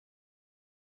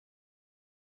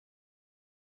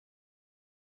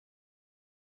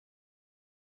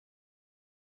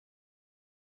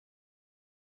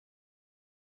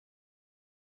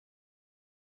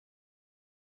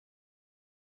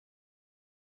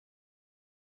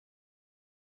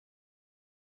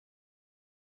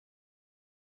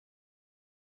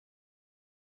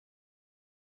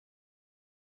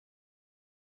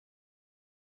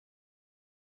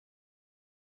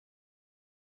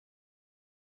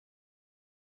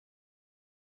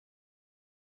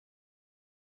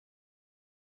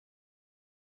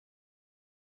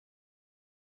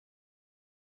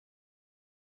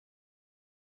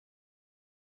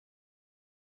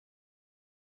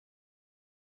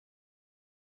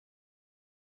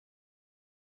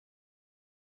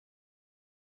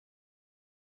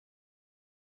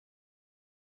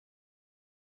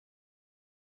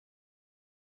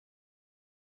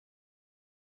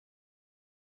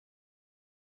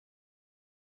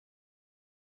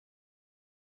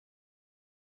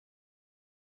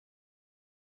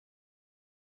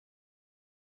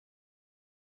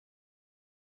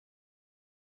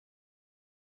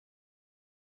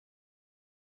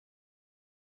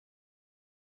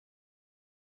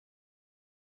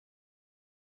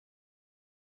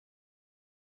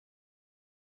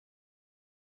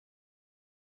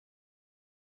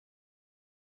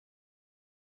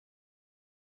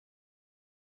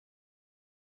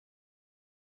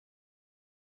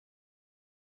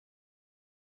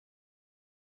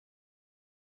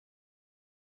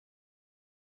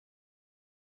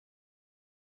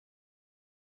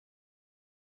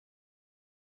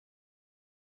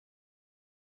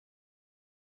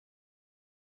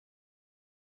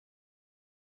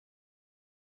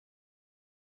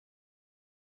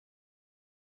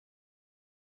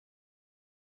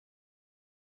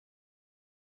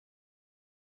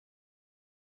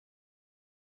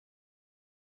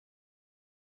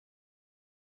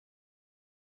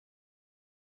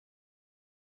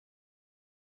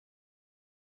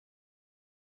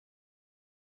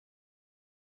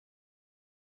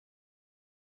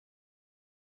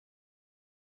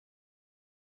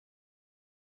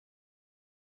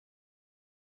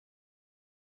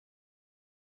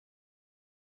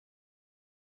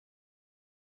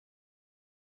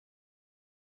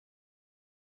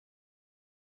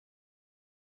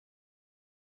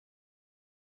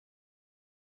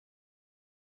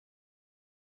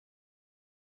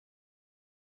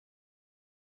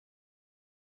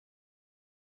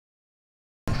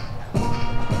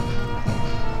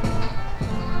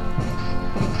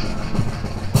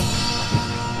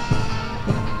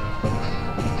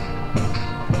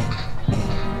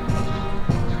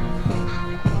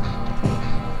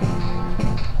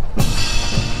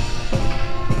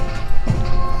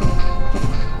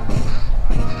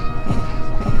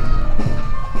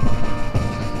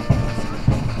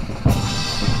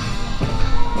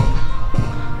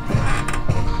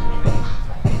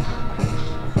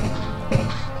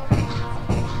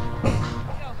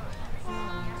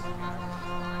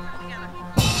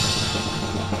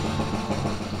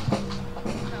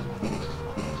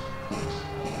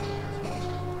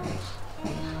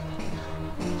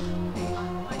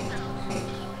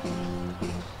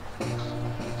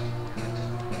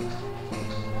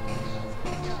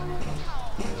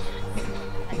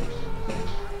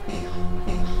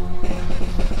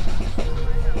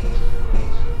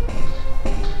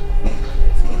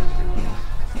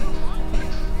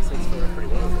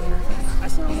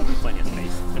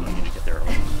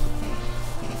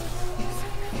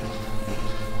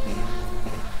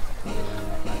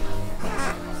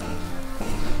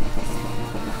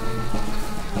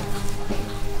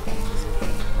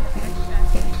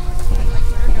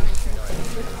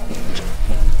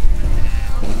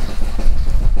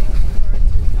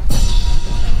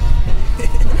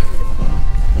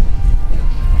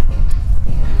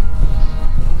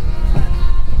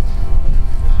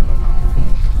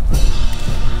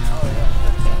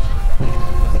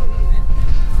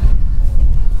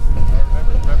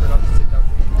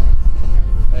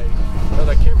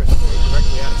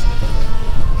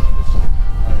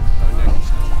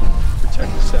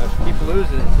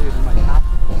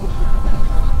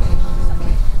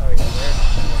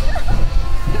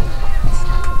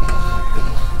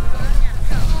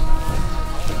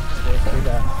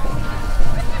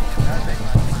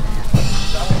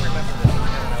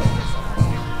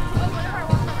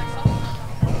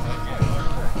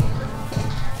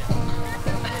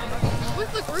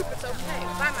group, it's okay.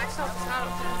 By myself, it's not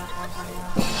okay.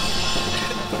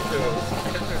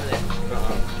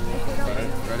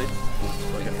 Alright, ready?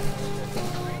 Okay.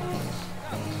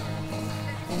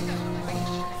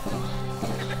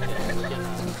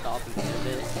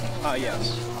 Yes.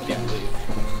 I can't leave.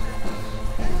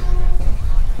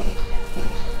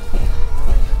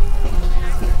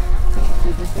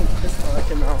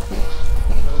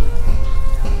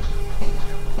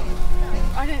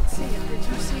 I didn't see it. Did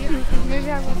you see it?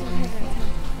 Maybe I wasn't paying attention.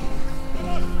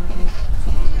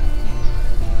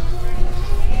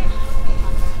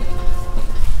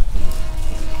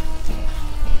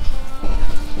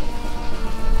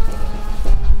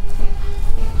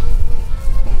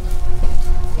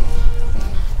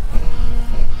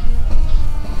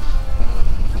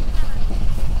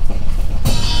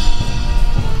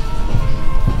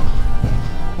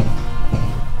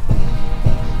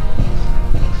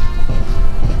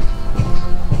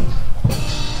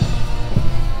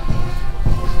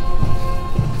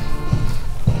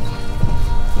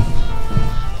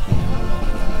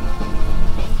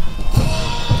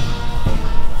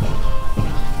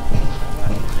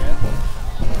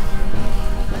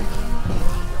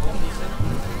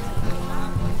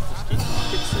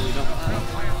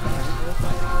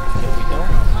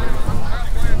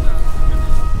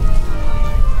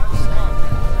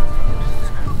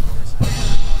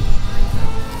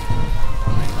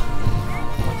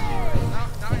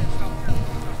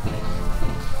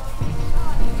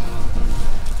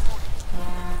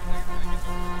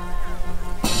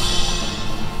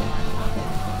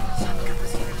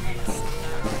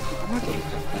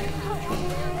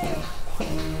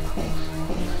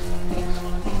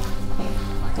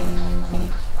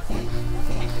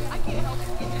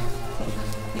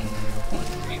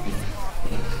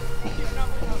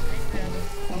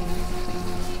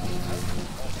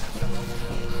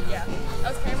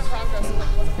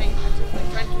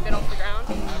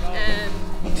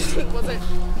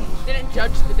 Didn't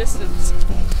judge the distance.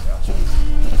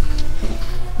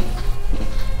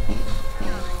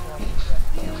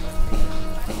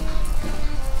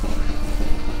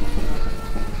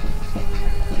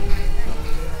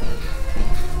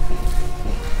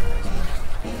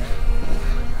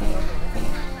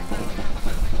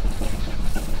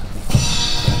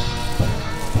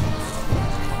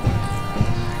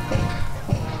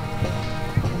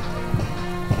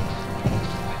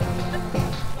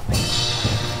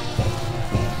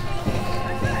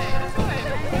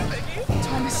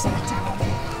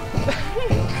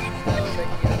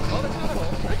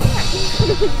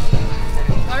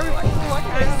 Why are we walking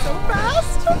so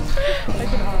fast? I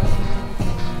cannot.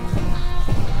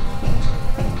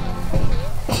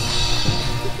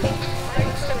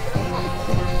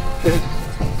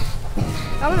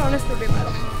 That would honestly be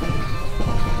metal.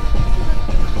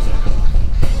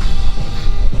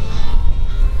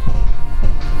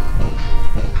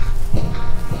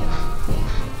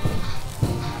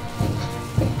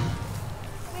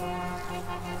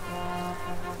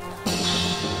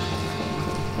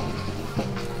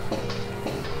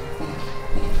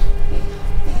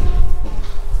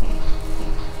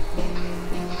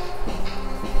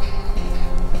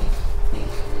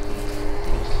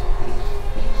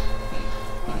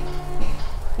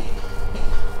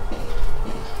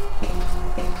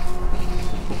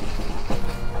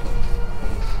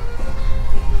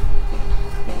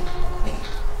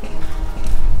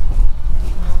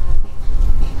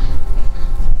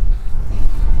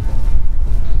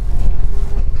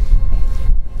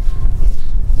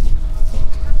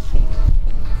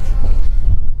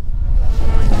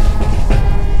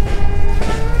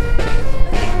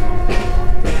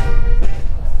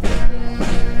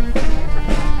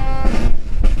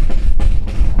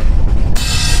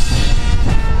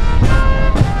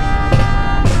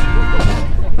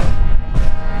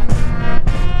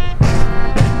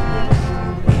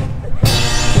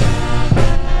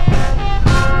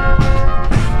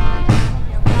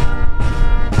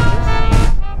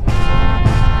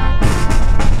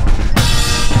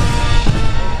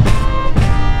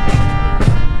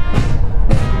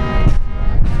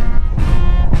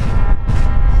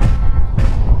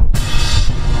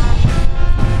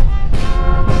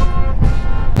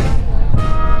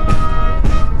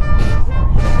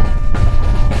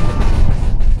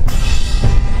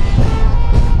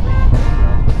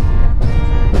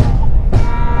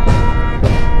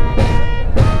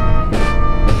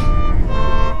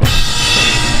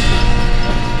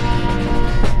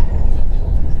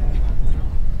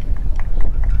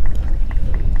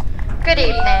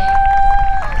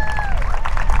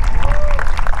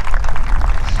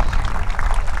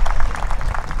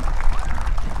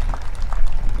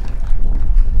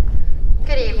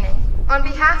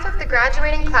 behalf of the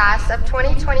graduating class of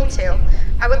 2022,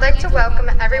 I would like to welcome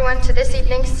everyone to this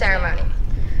evening's ceremony.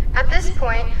 At this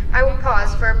point, I will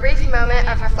pause for a brief moment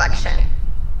of reflection.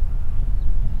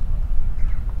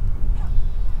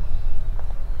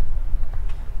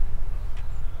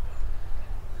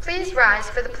 Please rise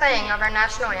for the playing of our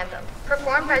national anthem,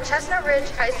 performed by Chestnut Ridge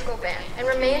High School Band, and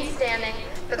remain standing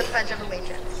for the Pledge of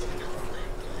Allegiance.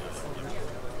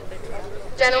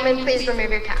 Gentlemen, please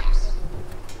remove your caps.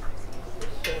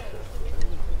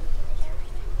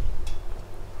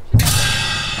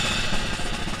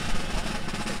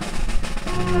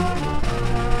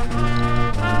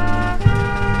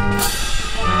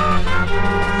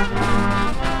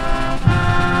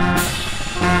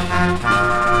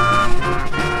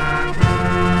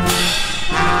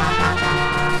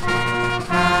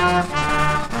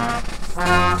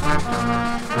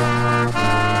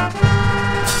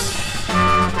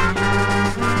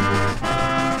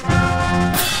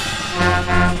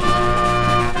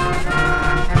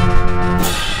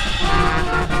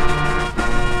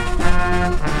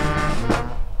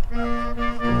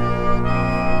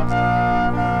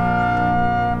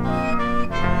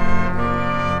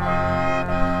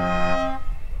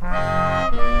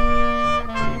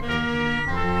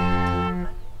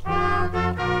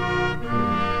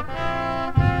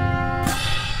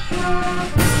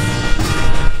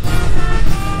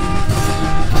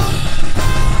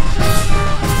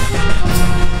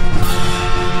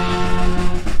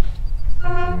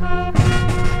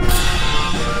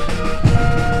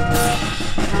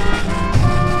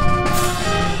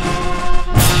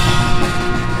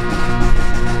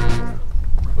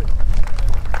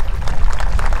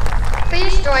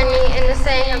 Join me in the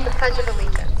saying of the Pledge of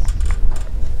Allegiance.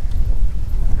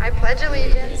 I pledge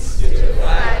allegiance to the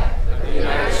flag of the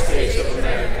United States of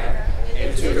America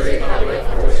and to the republic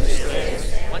for which it stands,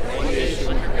 one nation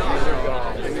under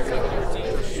God, liberty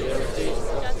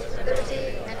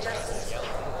and justice.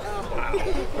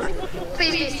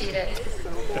 Please be seated.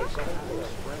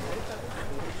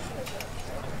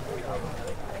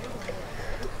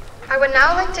 I would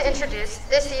now like to introduce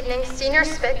this evening's senior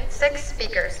six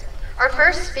speakers. Our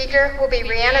first speaker will be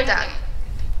Rihanna Dunn.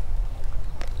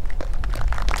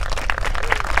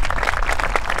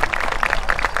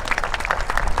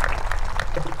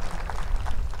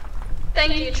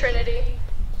 Thank you, Trinity.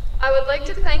 I would like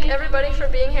to thank everybody for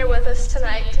being here with us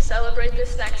tonight to celebrate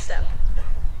this next step.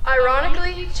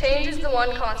 Ironically, change is the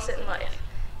one constant in life.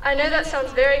 I know that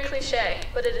sounds very cliche,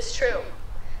 but it is true.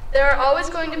 There are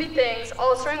always going to be things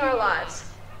altering our lives.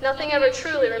 Nothing ever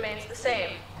truly remains the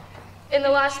same. In the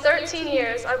last 13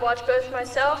 years, I've watched both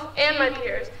myself and my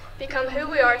peers become who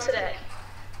we are today.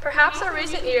 Perhaps our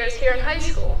recent years here in high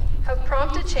school have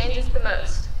prompted changes the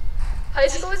most. High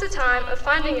school is a time of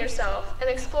finding yourself and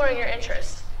exploring your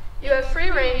interests. You have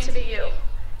free reign to be you.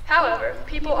 However,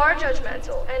 people are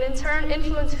judgmental and in turn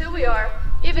influence who we are,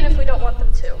 even if we don't want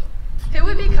them to. Who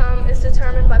we become is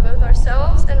determined by both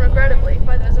ourselves and, regrettably,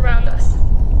 by those around us.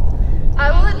 I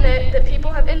will admit that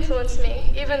people have influenced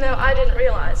me even though I didn't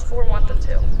realize or want them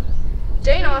to.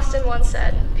 Jane Austen once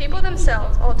said, "People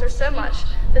themselves alter so much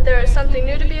that there is something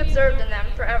new to be observed in them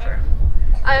forever."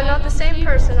 I am not the same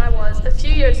person I was a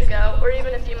few years ago or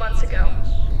even a few months ago.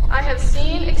 I have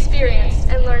seen, experienced,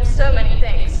 and learned so many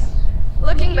things.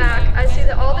 Looking back, I see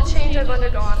that all the change I've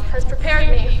undergone has prepared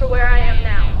me for where I am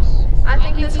now. I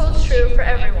think this holds true for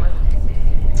everyone.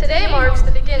 Today marks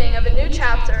the beginning of a new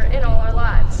chapter in all our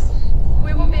lives.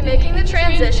 We will be making the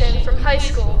transition from high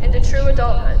school into true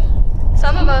adulthood.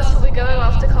 Some of us will be going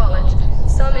off to college,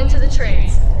 some into the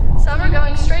trades. Some are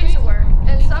going straight to work,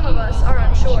 and some of us are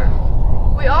unsure.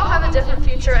 We all have a different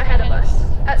future ahead of us.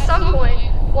 At some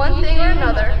point, one thing or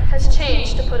another has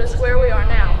changed to put us where we are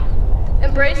now.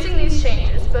 Embracing these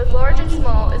changes, both large and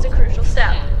small, is a crucial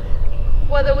step.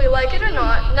 Whether we like it or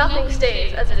not, nothing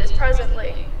stays as it is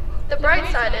presently. The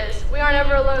bright side is, we aren't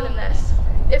ever alone in this.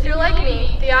 If you're like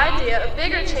me, the idea of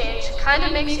bigger change kind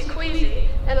of makes you queasy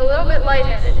and a little bit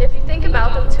lightheaded if you think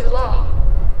about them too long.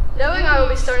 Knowing I will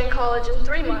be starting college in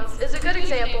 3 months is a good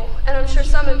example, and I'm sure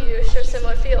some of you share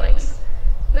similar feelings.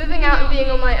 Moving out and being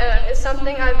on my own is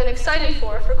something I've been excited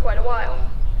for quite a while.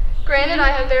 Granted, I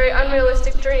have very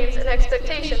unrealistic dreams and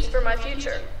expectations for my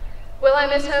future. Will I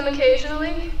miss home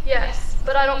occasionally? Yes,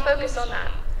 but I don't focus on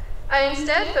that. I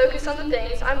instead focus on the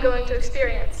things I'm going to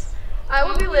experience. I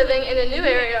will be living in a new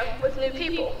area with new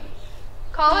people.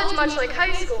 College, much like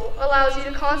high school, allows you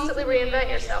to constantly reinvent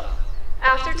yourself.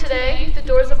 After today, the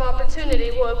doors of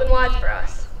opportunity will open wide for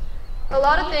us. A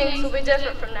lot of things will be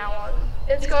different from now on.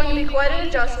 It's going to be quite an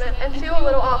adjustment and feel a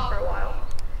little off for a while.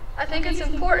 I think it's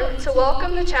important to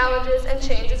welcome the challenges and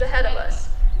changes ahead of us.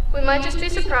 We might just be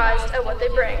surprised at what they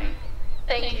bring.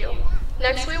 Thank you.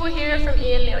 Next we will hear from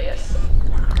Ian Milius.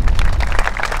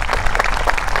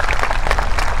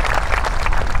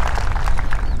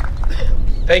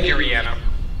 Thank you, Rihanna.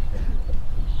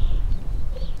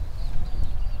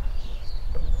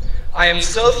 I am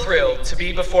so thrilled to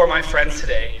be before my friends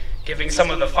today, giving some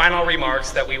of the final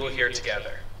remarks that we will hear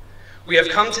together. We have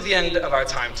come to the end of our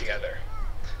time together.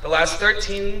 The last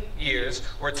 13 years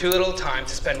were too little time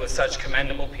to spend with such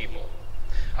commendable people.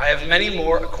 I have many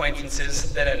more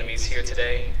acquaintances than enemies here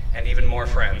today, and even more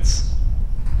friends.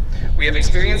 We have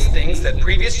experienced things that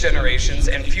previous generations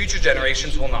and future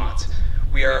generations will not.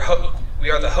 We are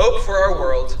the hope for our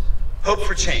world, hope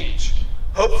for change,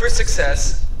 hope for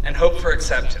success, and hope for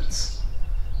acceptance.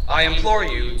 I implore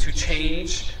you to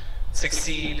change,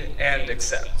 succeed, and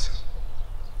accept.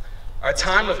 Our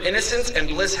time of innocence and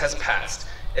bliss has passed.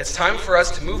 It's time for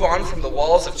us to move on from the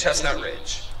walls of Chestnut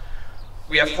Ridge.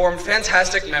 We have formed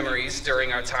fantastic memories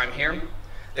during our time here.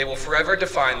 They will forever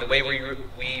define the way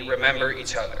we remember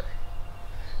each other.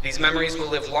 These memories will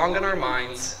live long in our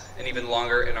minds and even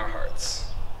longer in our hearts.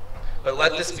 But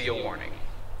let this be a warning.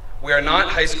 We are not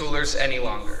high schoolers any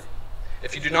longer.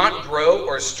 If you do not grow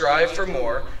or strive for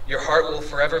more, your heart will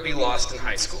forever be lost in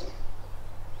high school.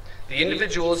 The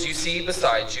individuals you see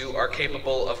beside you are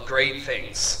capable of great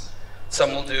things.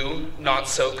 Some will do not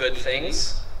so good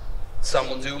things. Some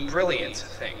will do brilliant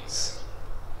things.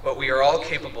 But we are all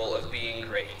capable of being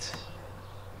great.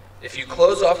 If you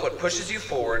close off what pushes you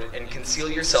forward and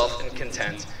conceal yourself in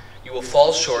content, you will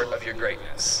fall short of your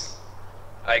greatness.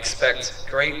 I expect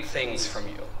great things from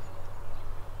you.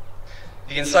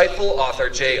 The insightful author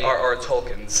J.R.R.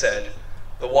 Tolkien said,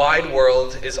 "The wide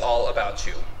world is all about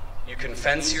you. You can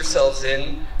fence yourselves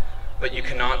in, but you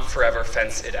cannot forever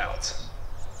fence it out."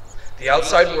 The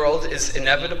outside world is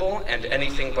inevitable and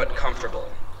anything but comfortable.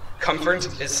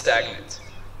 Comfort is stagnant.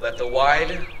 Let the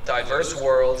wide, diverse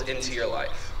world into your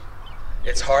life.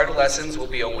 Its hard lessons will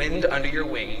be a wind under your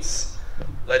wings.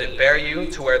 Let it bear you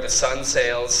to where the sun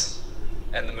sails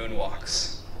and the moon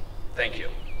walks. Thank you.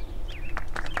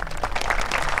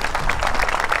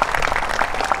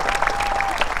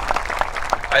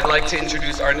 I'd like to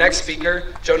introduce our next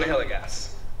speaker, Jonah Hillegas.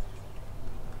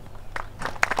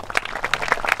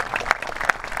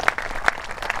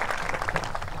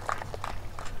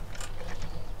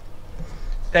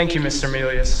 Thank you, Mr.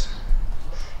 Milius.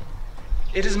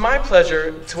 It is my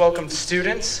pleasure to welcome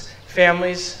students,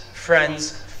 families,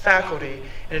 friends, faculty,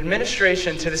 and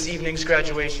administration to this evening's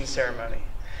graduation ceremony.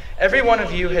 Every one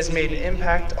of you has made an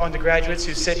impact on the graduates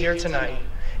who sit here tonight,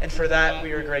 and for that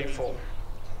we are grateful.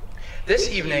 This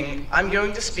evening, I'm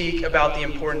going to speak about the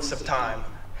importance of time.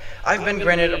 I've been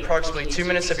granted approximately 2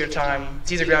 minutes of your time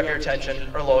to either grab your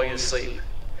attention or lull you to sleep.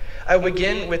 I will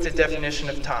begin with the definition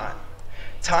of time.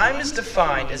 Time is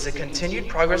defined as the continued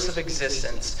progress of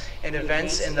existence and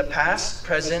events in the past,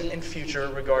 present, and future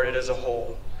regarded as a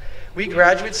whole. We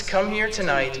graduates come here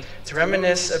tonight to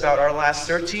reminisce about our last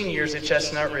 13 years at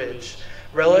Chestnut Ridge,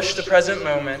 relish the present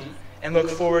moment, and look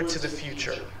forward to the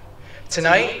future.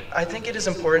 Tonight, I think it is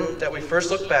important that we first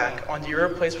look back on the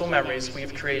irreplaceable memories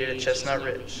we've created at Chestnut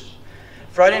Ridge.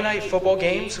 Friday night football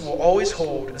games will always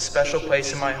hold a special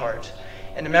place in my heart,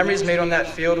 and the memories made on that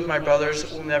field with my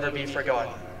brothers will never be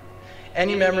forgotten.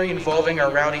 Any memory involving our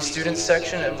rowdy students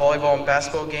section at volleyball and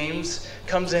basketball games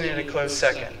comes in at a close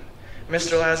second.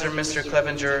 Mr. Lazar and Mr.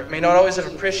 Clevenger may not always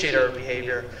have appreciated our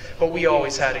behavior, but we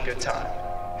always had a good time.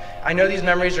 I know these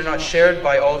memories are not shared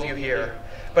by all of you here,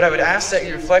 but I would ask that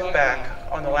you reflect back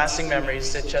on the lasting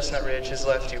memories that Chestnut Ridge has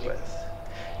left you with.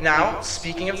 Now,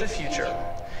 speaking of the future,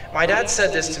 my dad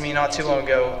said this to me not too long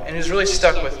ago, and it has really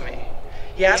stuck with me.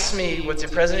 He asked me what the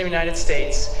President of the United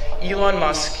States, Elon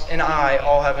Musk, and I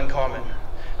all have in common.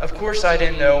 Of course, I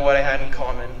didn't know what I had in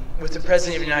common with the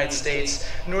President of the United States,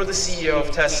 nor the CEO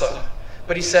of Tesla.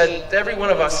 But he said that every one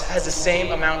of us has the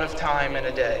same amount of time in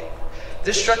a day.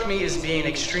 This struck me as being an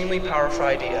extremely powerful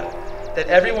idea, that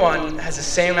everyone has the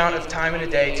same amount of time in a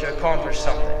day to accomplish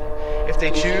something. If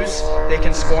they choose, they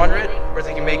can squander it, or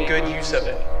they can make good use of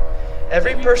it.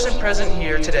 Every person present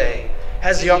here today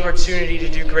has the opportunity to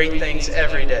do great things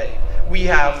every day. We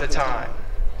have the time.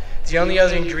 The only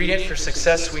other ingredient for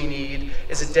success we need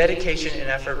is the dedication and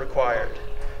effort required.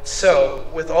 So,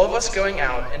 with all of us going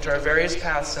out into our various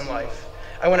paths in life,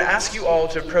 I want to ask you all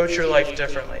to approach your life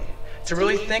differently, to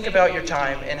really think about your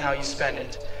time and how you spend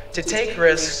it, to take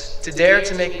risks, to dare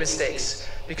to make mistakes,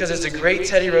 because as the great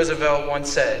Teddy Roosevelt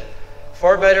once said,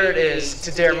 far better it is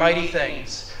to dare mighty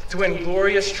things, to win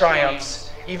glorious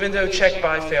triumphs, even though checked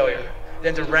by failure,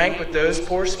 than to rank with those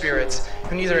poor spirits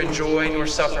who neither enjoy nor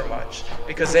suffer much,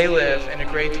 because they live in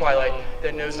a gray twilight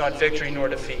that knows not victory nor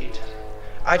defeat.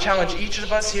 I challenge each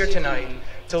of us here tonight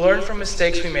to learn from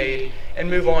mistakes we made and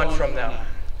move on from them.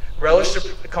 Relish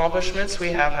the accomplishments we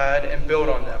have had and build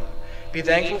on them. Be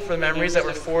thankful for the memories that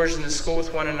were forged in the school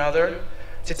with one another,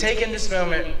 to take in this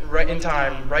moment right in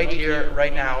time, right here,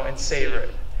 right now, and savor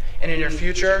it. And in your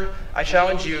future, I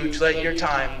challenge you to let your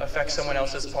time affect someone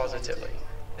else's positively.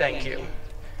 Thank you.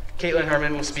 Caitlin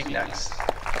Herman will speak next.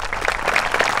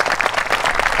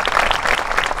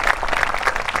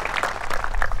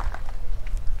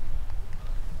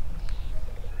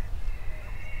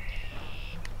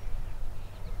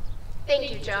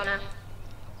 Thank you, Jonah.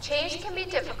 Change can be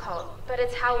difficult, but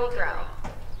it's how we grow.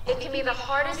 It can be the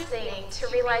hardest thing to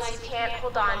realize you can't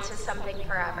hold on to something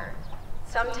forever.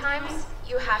 Sometimes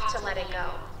you have to let it go.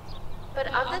 But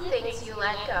of the things you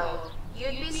let go,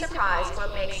 you'd be surprised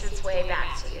what makes its way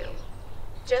back to you.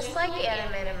 Just like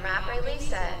Animan and Matt Braley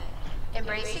said,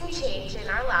 embracing change in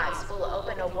our lives will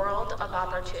open a world of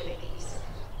opportunities.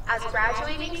 As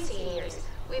graduating seniors,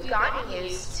 we've gotten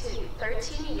used to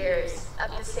 13 years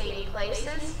of the same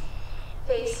places,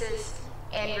 faces,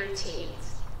 and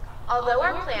routines. Although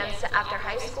our plans after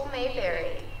high school may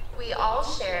vary, we all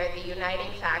share the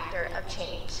uniting factor of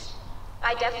change.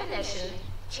 By definition,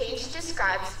 change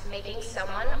describes making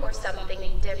someone or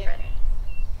something different.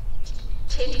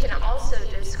 Change can also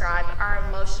describe our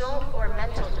emotional or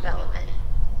mental development.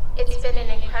 It's been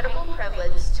an incredible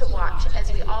privilege to watch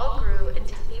as we all grew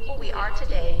into the people we are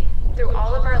today through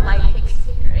all of our life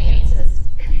experiences,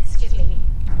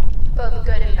 both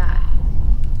good and bad.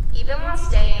 Even while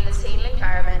staying in the same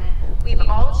environment, we've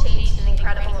all changed an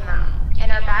incredible amount,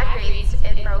 and our bad grades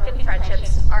and broken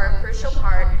friendships are a crucial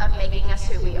part of making us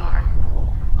who we are.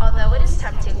 Although it is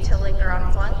tempting to linger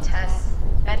on flunked tests,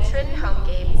 bench-ridden home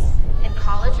games, and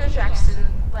college rejection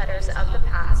letters of the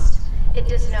past, it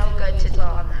does no good to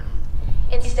dwell on them.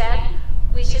 Instead,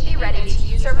 we should be ready to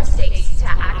use our mistakes to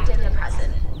act in the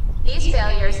present. These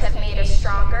failures have made us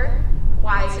stronger,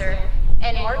 wiser,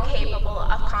 and more capable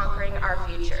of conquering our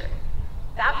future.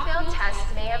 That failed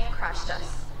test may have crushed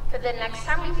us, but the next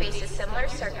time we face a similar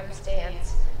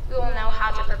circumstance, we will know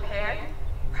how to prepare,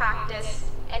 practice,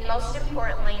 and most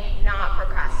importantly, not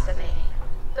procrastinate.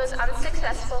 Those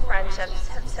unsuccessful friendships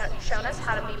have shown us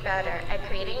how to be better at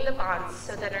creating the bonds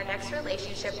so that our next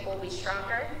relationship will be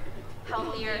stronger,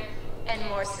 healthier, and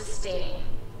more sustaining.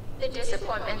 The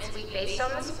disappointments we faced on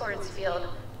the sports field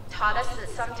taught us that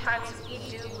sometimes we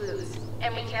do lose,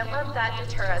 and we can't let that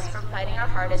deter us from fighting our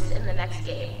hardest in the next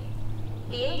game.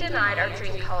 Being denied our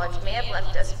dream college may have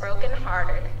left us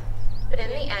broken-hearted, but in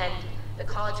the end, the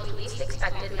college we least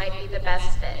expected might be the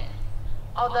best fit.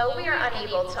 Although we are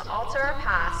unable to alter our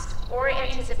past or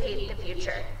anticipate the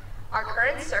future, our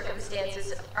current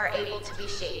circumstances are able to be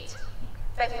shaped.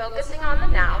 By focusing on the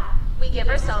now, we give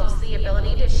ourselves the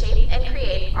ability to shape and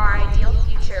create our ideal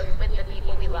future with the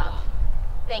people we love.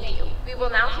 Thank you. We will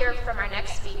now hear from our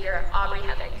next speaker, Aubrey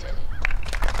Hetherington.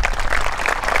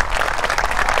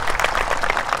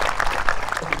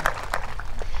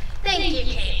 Thank you,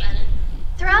 Caitlin.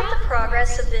 Throughout the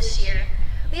progress of this year,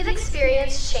 we've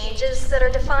experienced changes that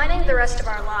are defining the rest of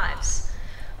our lives.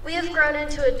 We have grown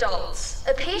into adults,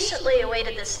 have patiently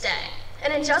awaited this day,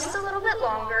 and in just a little bit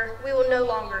longer, we will no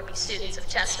longer be students of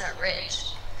Chestnut Ridge.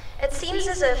 It seems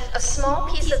as if a small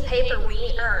piece of paper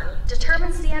we earn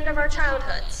determines the end of our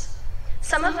childhoods.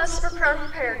 Some of us were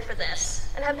prepared for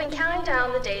this and have been counting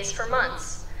down the days for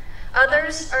months.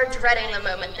 Others are dreading the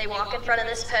moment they walk in front of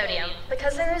this podium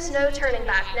because there is no turning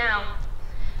back now.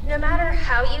 No matter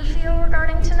how you feel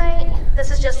regarding tonight, this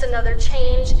is just another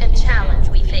change and challenge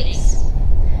we face.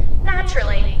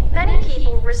 Naturally, many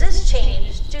people resist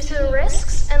change due to the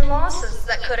risks and losses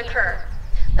that could occur.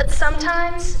 But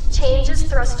sometimes, change is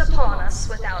thrust upon us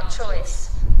without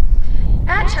choice.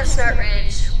 At Chestnut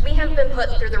Ridge, we have been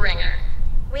put through the ringer.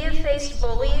 We have faced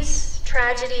bullies,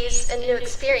 tragedies, and new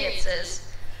experiences,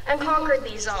 and conquered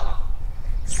these all.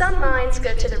 Some minds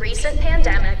go to the recent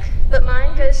pandemic, but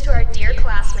mine goes to our dear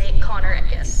classmate, Connor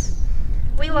Ickes.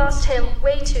 We lost him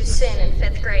way too soon in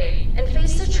 5th grade, and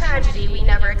faced a tragedy we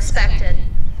never expected.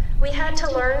 We had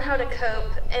to learn how to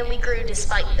cope, and we grew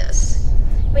despite this.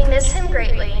 We miss him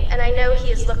greatly, and I know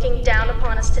he is looking down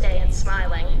upon us today and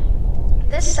smiling.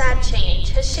 This sad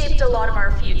change has shaped a lot of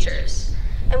our futures,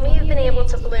 and we have been able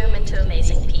to bloom into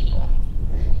amazing people.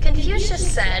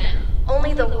 Confucius said,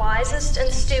 "Only the wisest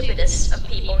and stupidest of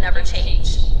people never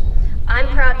change." I'm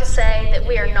proud to say that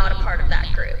we are not a part of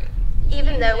that group,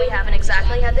 even though we haven't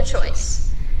exactly had the choice,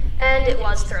 and it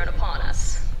was thrown upon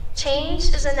us. Change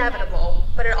is inevitable,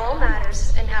 but it all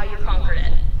matters in how you conquered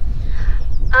it.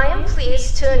 I am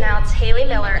pleased to announce Haley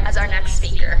Miller as our next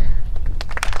speaker.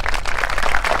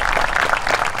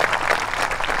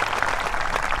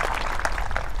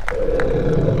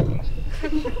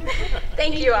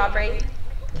 Thank you, Aubrey.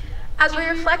 As we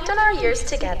reflect on our years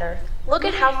together, look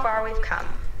at how far we've come.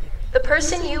 The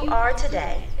person you are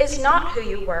today is not who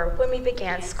you were when we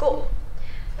began school.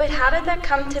 But how did that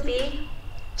come to be?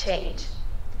 Change.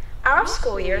 Our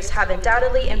school years have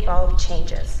undoubtedly involved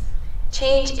changes.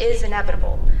 Change is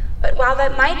inevitable, but while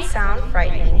that might sound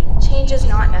frightening, change is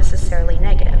not necessarily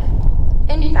negative.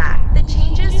 In fact, the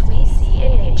changes we see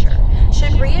in nature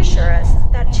should reassure us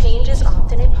that change is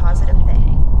often a positive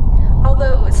thing.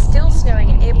 Although it was still snowing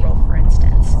in April, for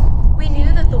instance, we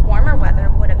knew that the warmer weather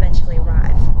would eventually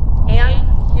arrive.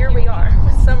 And here we are,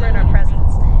 with summer in our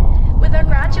presence. With our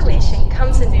graduation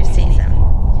comes a new season.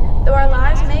 Though our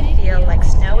lives may feel like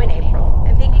snow in April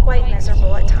and be quite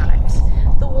miserable at times,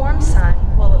 the warm sun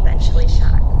will eventually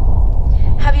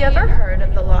shine. Have you ever heard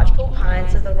of the lodgepole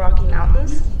pines of the Rocky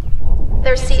Mountains?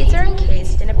 Their seeds are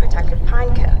encased in a protective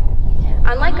pine cone.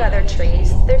 Unlike other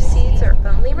trees, their seeds are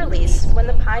only released when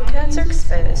the pine cones are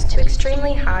exposed to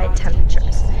extremely high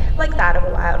temperatures, like that of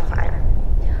a wildfire.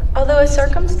 Although a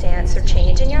circumstance or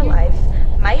change in your life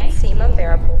might seem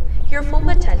unbearable, your full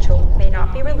potential may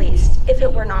not be released if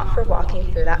it were not for walking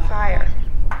through that fire.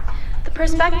 The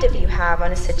perspective you have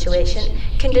on a situation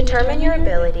can determine your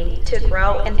ability to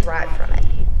grow and thrive from it.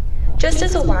 Just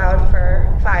as a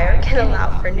wildfire can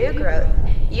allow for new growth,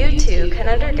 you too can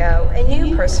undergo a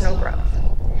new personal growth.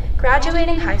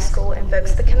 Graduating high school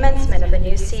invokes the commencement of a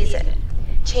new season.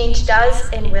 Change does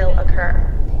and will occur.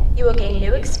 You will gain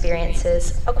new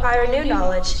experiences, acquire new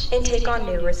knowledge, and take on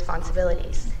new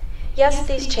responsibilities. Yes,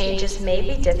 these changes may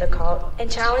be difficult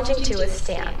and challenging to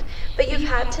withstand, but you've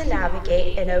had to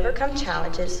navigate and overcome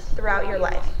challenges throughout your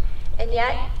life. And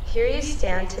yet, here you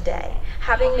stand today,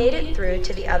 having made it through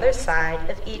to the other side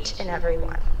of each and every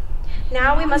one.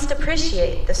 Now we must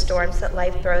appreciate the storms that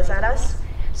life throws at us.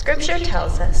 Scripture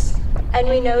tells us, and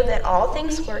we know that all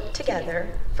things work together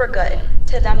for good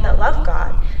to them that love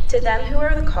God, to them who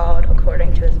are called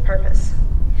according to his purpose.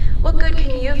 What good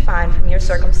can you find from your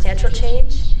circumstantial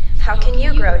change? How can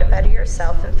you grow to better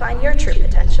yourself and find your true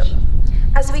potential?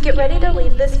 As we get ready to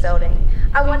leave this building,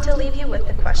 I want to leave you with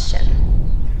a question.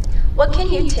 What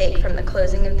can you take from the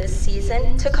closing of this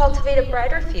season to cultivate a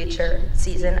brighter future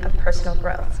season of personal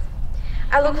growth?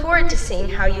 I look forward to seeing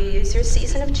how you use your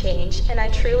season of change, and I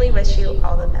truly wish you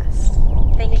all the best.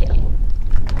 Thank you.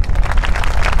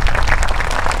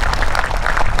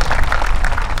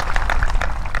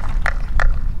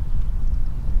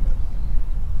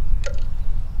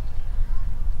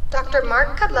 Dr.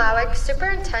 Mark Kudlowik,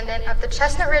 Superintendent of the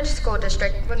Chestnut Ridge School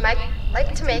District, would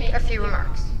like to make a few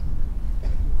remarks.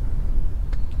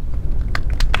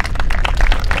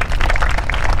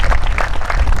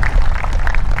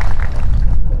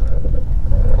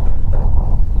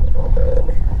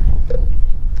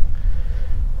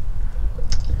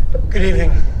 Good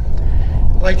evening.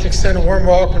 I'd like to extend a warm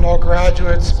welcome to all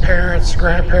graduates, parents,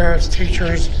 grandparents,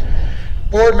 teachers,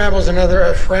 board members, and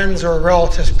other friends or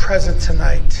relatives present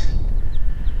tonight.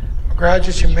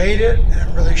 Graduates, you made it, and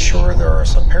I'm really sure there are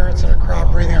some parents in the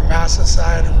crowd breathing a massive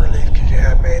sigh of relief because you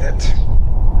have made it.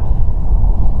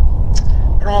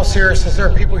 But in all seriousness, there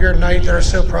are people here tonight that are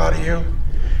so proud of you,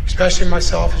 especially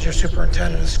myself as your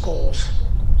superintendent of schools.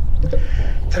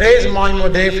 Today is a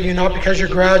monumental day for you, not because you're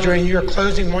graduating, you're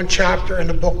closing one chapter in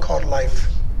a book called life.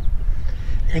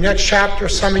 Your next chapter,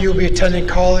 some of you will be attending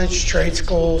college, trade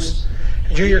schools,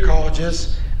 and junior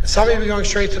colleges, and some of you will be going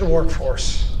straight to the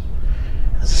workforce.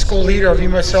 As a school leader, I view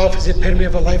myself as the epitome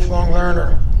of a lifelong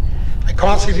learner. I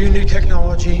constantly view new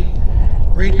technology,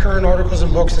 read current articles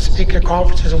and books, and speak at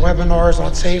conferences and webinars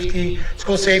on safety,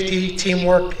 school safety,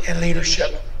 teamwork, and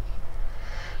leadership.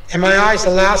 In my eyes,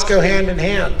 the last go hand in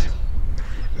hand.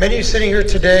 Many of you sitting here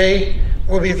today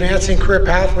will be advancing career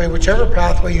pathway, whichever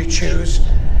pathway you choose,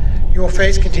 you will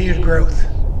face continued growth.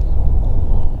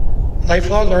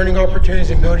 Lifelong learning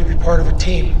opportunities and ability to be part of a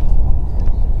team.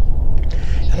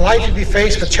 In life, you'll be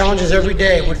faced with challenges every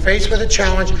day. When faced with a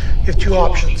challenge, you have two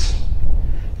options.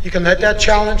 You can let that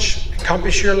challenge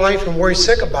encompass your life and worry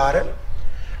sick about it,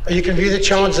 or you can view the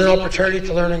challenge as an opportunity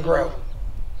to learn and grow.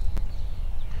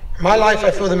 In my life,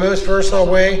 I feel the most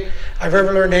versatile way I've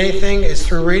ever learned anything is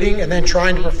through reading and then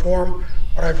trying to perform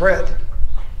what I've read.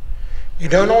 You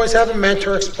don't always have a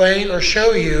mentor explain or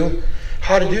show you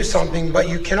how to do something, but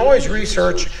you can always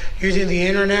research using the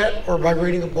internet or by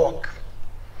reading a book.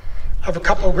 I have a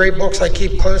couple of great books I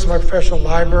keep close to my professional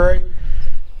library.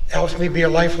 helps me be a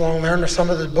lifelong learner. Some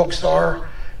of the books are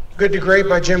Good to Great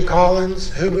by Jim Collins,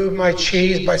 Who Moved My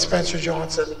Cheese by Spencer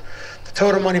Johnson, The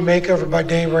Total Money Makeover by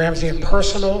Dave Ramsey, and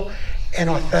Personal and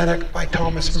Authentic by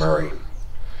Thomas Murray.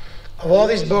 Of all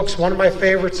these books, one of my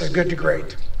favorites is Good to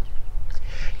Great.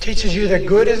 It teaches you that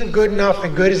good isn't good enough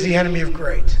and good is the enemy of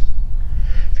great.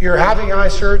 If you're having eye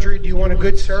surgery, do you want a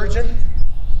good surgeon?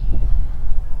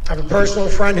 I have a personal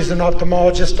friend who's an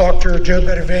ophthalmologist, Dr. Joe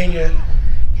Bettavania.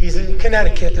 He's in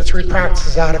Connecticut, that's where he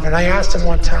practices out of. And I asked him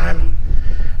one time,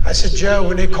 I said, Joe,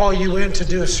 when they call you in to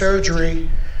do a surgery,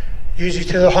 usually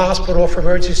to the hospital for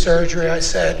emergency surgery, I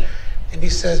said, and he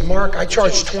says, Mark, I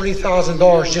charge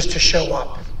 $20,000 just to show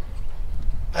up.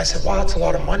 I said, wow, that's a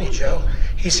lot of money, Joe.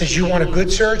 He says, you want a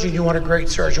good surgeon, you want a great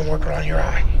surgeon working on your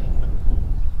eye.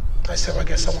 I said, well, I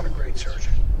guess I want a great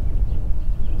surgeon.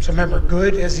 So remember,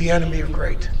 good is the enemy of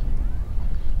great.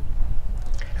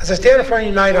 As I stand in front of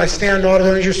you tonight, I stand not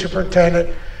only as your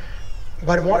superintendent,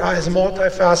 but as a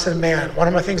multifaceted man. One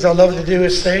of my things I love to do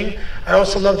is sing. I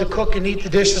also love to cook and eat the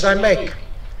dishes I make.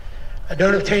 I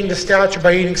don't obtain the stature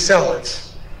by eating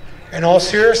salads. In all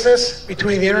seriousness,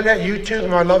 between the internet, YouTube, and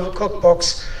my love of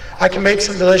cookbooks, I can make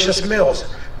some delicious meals.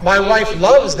 My wife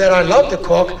loves that I love to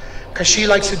cook because she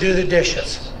likes to do the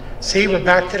dishes. See, we're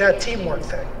back to that teamwork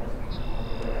thing.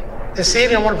 This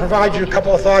evening, I want to provide you a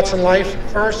couple of thoughts in life.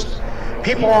 First,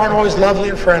 people aren't always lovely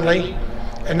and friendly,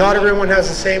 and not everyone has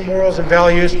the same morals and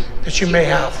values that you may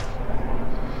have.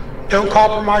 Don't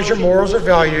compromise your morals or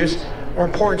values or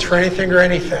importance for anything or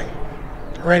anything,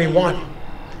 or anyone.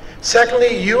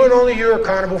 Secondly, you and only you are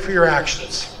accountable for your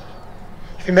actions.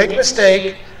 If you make a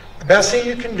mistake, the best thing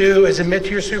you can do is admit to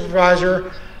your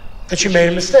supervisor that you made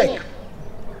a mistake.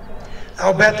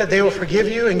 I'll bet that they will forgive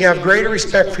you and have greater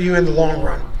respect for you in the long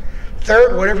run.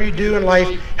 Third, whatever you do in life,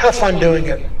 have fun doing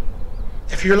it.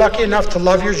 If you're lucky enough to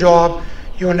love your job,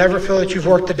 you will never feel that you've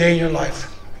worked a day in your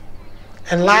life.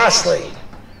 And lastly,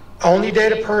 only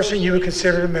date a person you would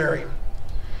consider to marry.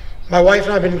 My wife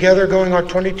and I have been together going on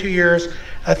 22 years.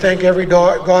 I thank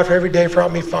God for every day for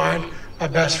helping me find my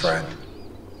best friend.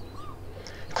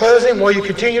 In closing, while you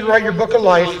continue to write your book of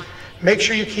life, make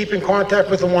sure you keep in contact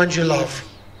with the ones you love.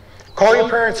 Call your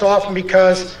parents often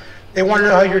because they want to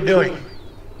know how you're doing.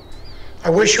 I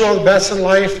wish you all the best in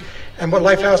life and what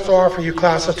life has to offer you,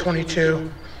 class of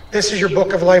 22. This is your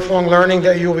book of lifelong learning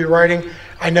that you will be writing.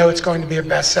 I know it's going to be a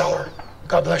bestseller.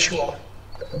 God bless you all.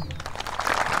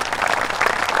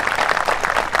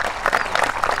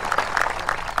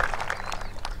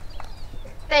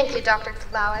 Thank you, Dr.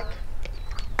 Kudlowik.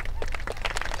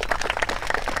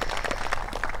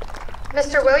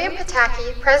 Mr. William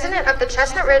Pataki, President of the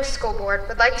Chestnut Ridge School Board,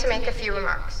 would like to make a few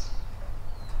remarks.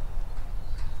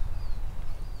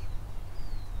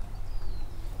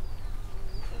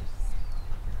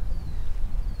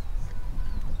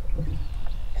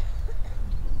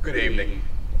 Good evening.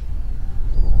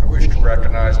 I wish to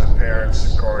recognize the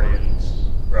parents, guardians,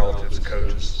 relatives,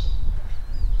 coaches,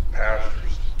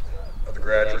 pastors of the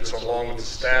graduates, along with the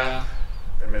staff,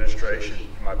 administration,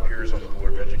 and my peers on the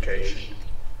Board of Education.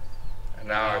 And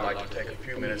now I'd like to take a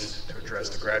few minutes to address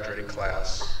the graduating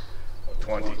class of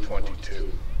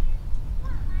 2022.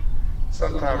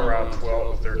 Sometime around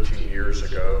 12 or 13 years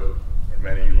ago, when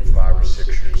many of you were 5 or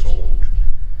 6 years old,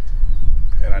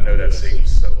 and I know that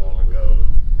seems so long ago,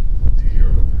 but to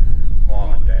your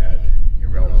mom and dad, your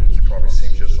relatives, it probably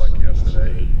seems just like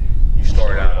yesterday, you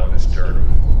started out on this journey.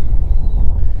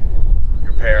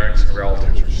 Your parents and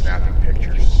relatives were snapping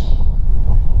pictures.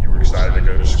 You were excited to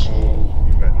go to school.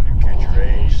 You met new kids your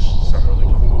age, some really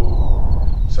cool.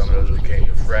 Some of those became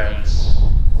your friends.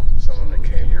 Some of them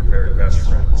became your very best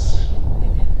friends.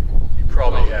 You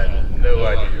probably had no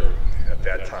idea at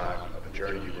that time of the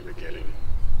journey you were beginning.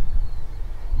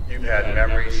 You've had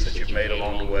memories that you've made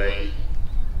along the way,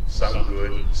 some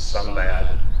good, some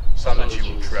bad, some that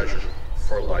you will treasure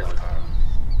for a lifetime.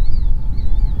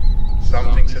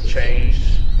 Some things have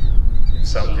changed, and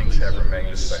some things have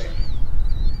remained the same.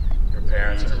 Your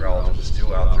parents and relatives are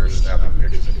still out there snapping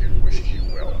pictures of you and wishing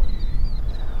you well.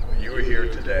 But you are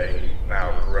here today,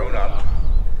 now grown up,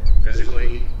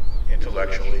 physically,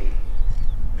 intellectually,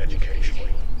 educationally.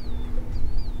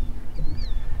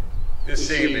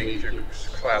 This evening, your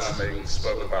classmate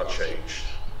spoke about change,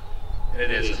 and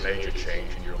it is a major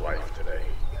change in your life today.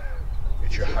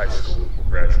 It's your high school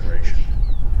graduation.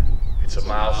 It's a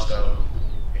milestone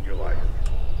in your life.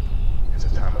 It's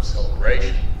a time of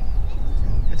celebration.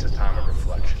 It's a time of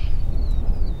reflection.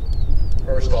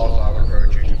 First off, I would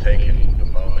encourage you to take in the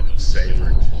moment and savor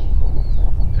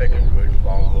it. Take a good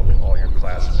long look at all your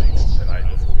classmates tonight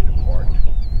before you depart.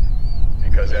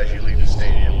 Because as you leave the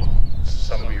stadium,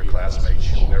 some of your classmates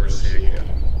you'll never see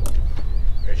again.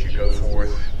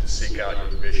 seek out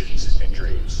your visions and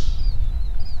dreams.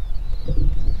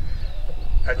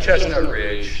 At Chestnut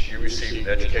Ridge, you receive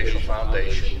an educational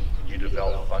foundation and you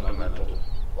develop fundamental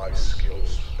life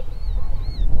skills.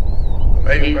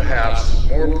 Maybe perhaps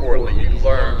more importantly, you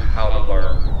learn how to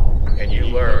learn, and you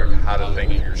learn how to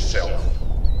think for yourself.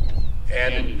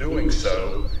 And in doing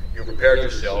so, you prepare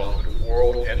yourself for the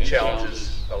world and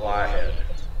challenges that lie ahead.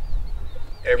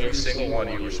 Every single one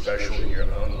of you are special in your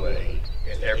own way,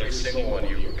 and every single one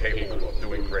of you are capable of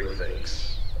doing great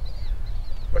things.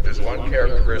 But there's one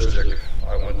characteristic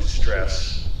I want to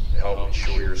stress to help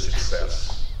ensure your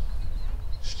success.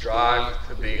 Strive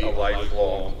to be a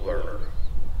lifelong learner.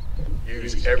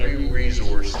 Use every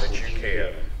resource that you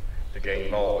can to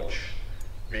gain knowledge,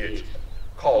 be it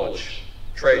college,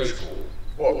 trade school,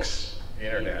 books, the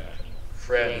internet,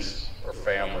 friends, or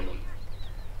family.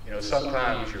 You know,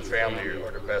 sometimes your family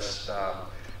are the best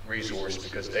resource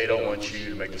because they don't want you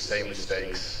to make the same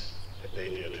mistakes that they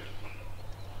did.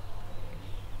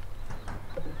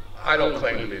 I don't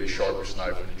claim to be the sharpest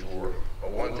knife in the drawer,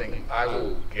 but one thing I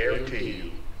will guarantee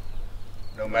you,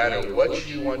 no matter what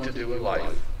you want to do in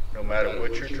life, no matter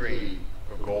what your dream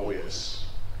or goal is,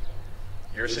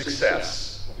 your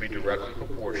success will be directly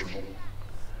proportional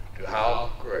to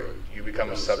how great you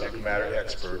become a subject matter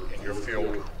expert in your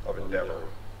field of endeavor.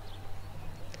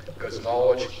 Because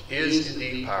knowledge is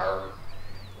indeed power.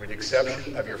 With the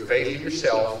exception of your faith in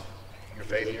yourself, your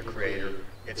faith in your Creator,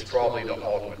 it's probably the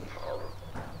ultimate power.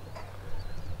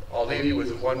 I'll leave you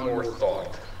with one more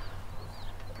thought.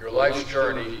 Your life's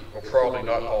journey will probably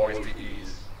not always be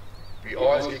easy. We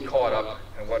always get caught up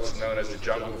in what's known as the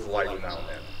jungle of life now and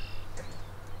then.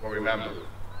 But remember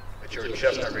that you're a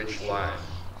Chestnut Ridge lion.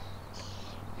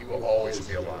 You will always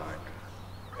be a lion.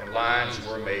 And lions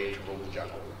were made to rule the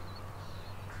jungle.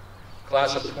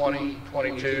 Class of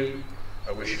 2022,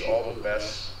 I wish you all the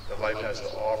best that life has to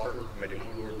offer. May the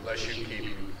good Lord bless you and keep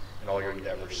you in all your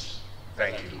endeavors.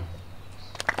 Thank you.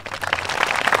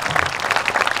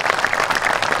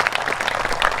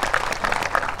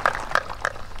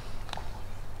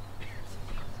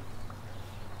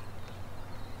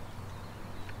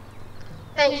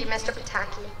 Thank you, Mr.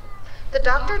 Pataki. The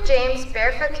Dr. James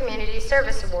Barefoot Community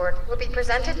Service Award will be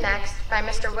presented next by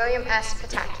Mr. William S.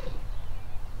 Pataki.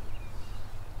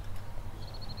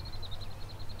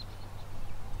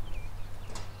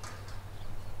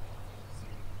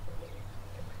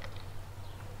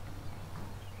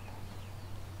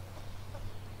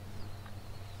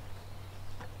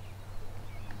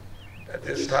 At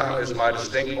this time, it is my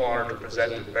distinct honor to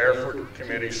present the Barefoot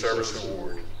Community Service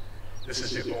Award. This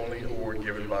is the only award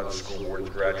given by the school board at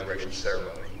the graduation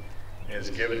ceremony, and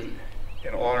is given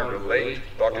in honor of the late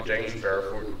Dr. James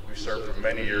Barefoot, who served for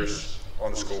many years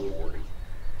on the school board.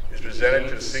 It is presented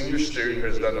to the senior student who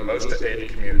has done the most to aid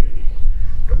the community.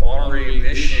 The honoree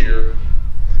this year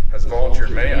has volunteered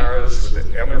many hours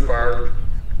with the Emler Fire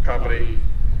Company,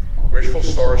 Wishful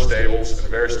Star Stables, and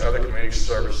various other community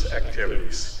service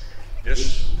activities.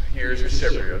 This year's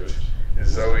recipient is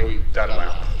Zoe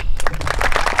Dunlap.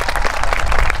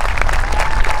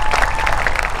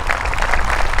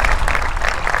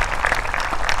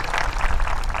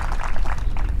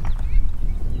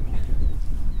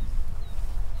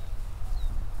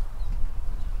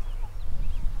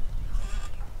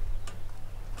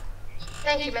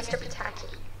 Thank you, Mr.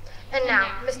 Pataki. And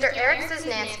now, Mr. Eric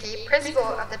Cisnansky, principal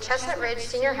of the Chestnut Ridge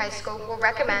Senior High School, will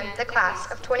recommend the class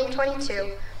of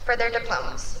 2022 for their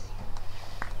diplomas.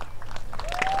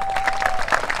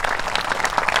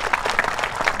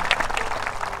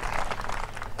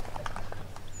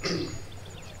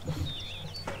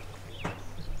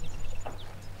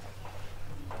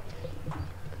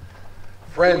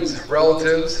 Friends,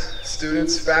 relatives,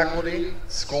 students, faculty,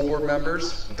 school board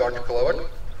members, and Dr. Kolowick,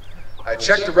 I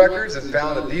checked the records and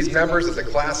found that these members of the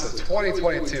class of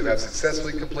 2022 have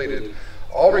successfully completed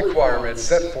all requirements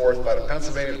set forth by the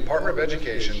Pennsylvania Department of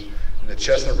Education and the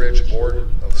Chestnut Ridge Board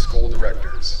of School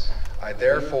Directors. I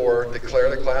therefore declare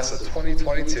the class of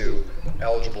 2022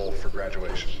 eligible for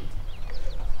graduation.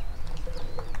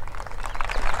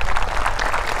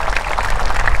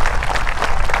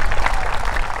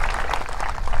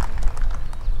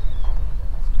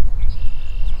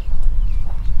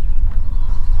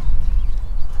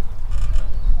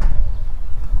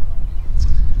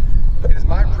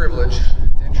 Privilege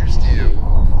to introduce to you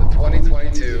the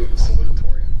 2022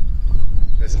 salutatorian,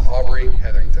 Ms. Aubrey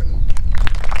Hetherington.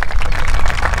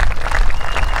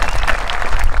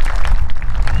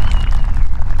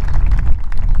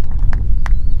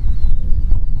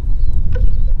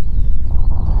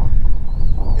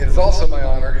 It is also my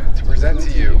honor to present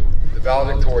to you the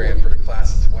valedictorian for the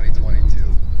class of 2022,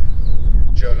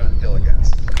 Jonah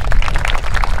Hilligast.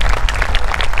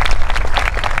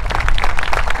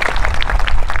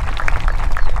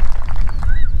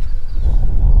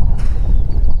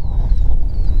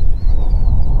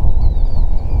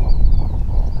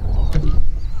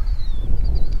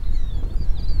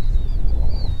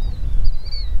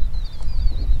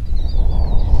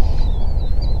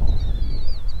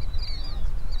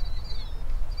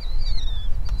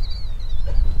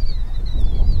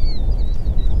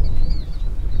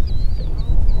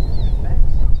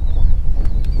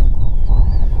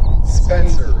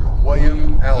 Spencer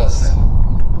William Allison,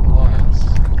 honors.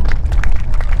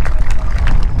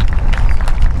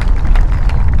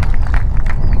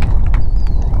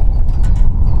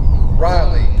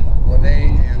 Riley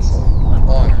Lene Ansel,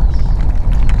 honors.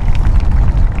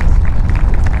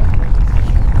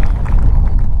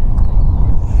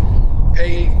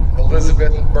 Peyton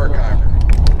Elizabeth Berkheimer.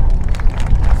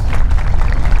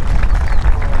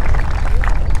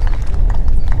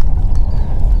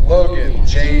 Logan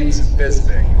James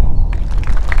Bisbing.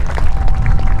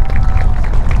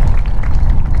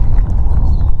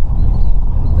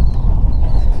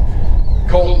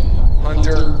 Colton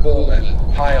Hunter Bowman,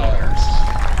 high honors.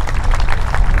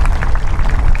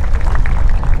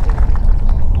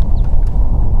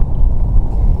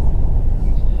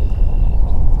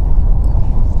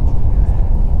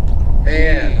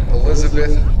 Anne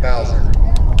Elizabeth Bowser.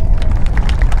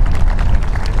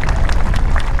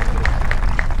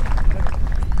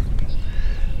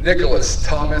 Nicholas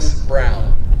Thomas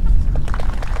Brown.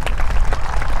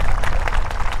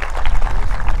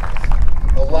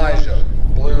 Elijah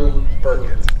Blue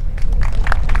Burkett.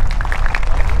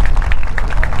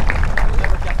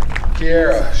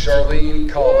 Kiara Charlene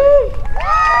Colley.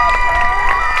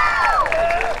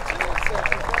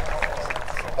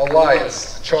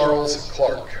 Elias Charles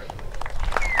Clark.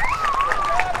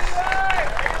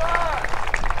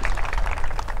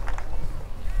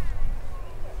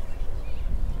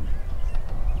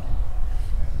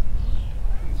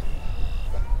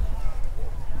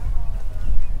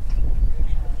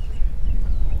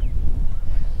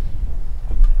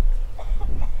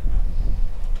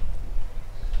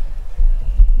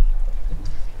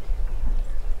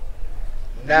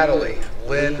 Natalie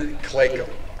Lynn Claycomb.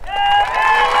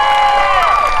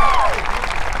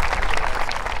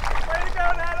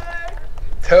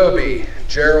 Toby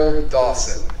Gerald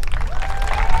Dawson.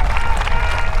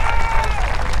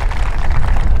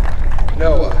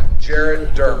 Noah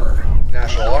Jared Dermer,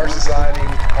 National Honor Society,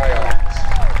 high honors.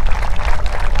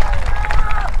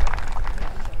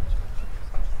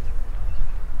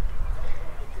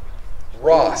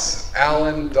 Ross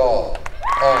Allen Dahl,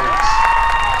 honors.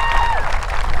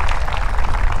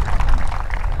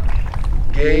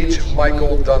 Gage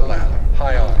Michael Dunlap,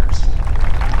 high honors.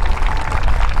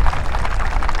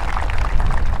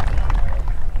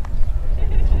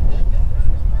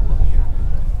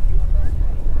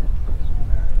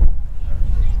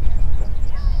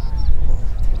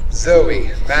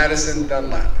 Zoe Madison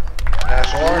Dunlap,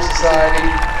 National Honor Society,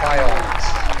 high honors.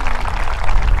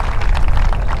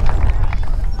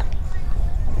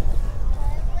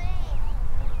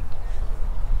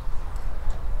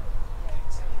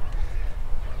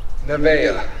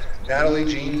 Nevaeh Natalie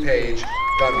Jean Page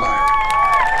Dunmeyer.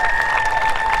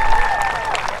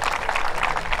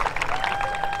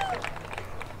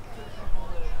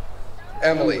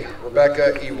 Emily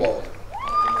Rebecca Ewald.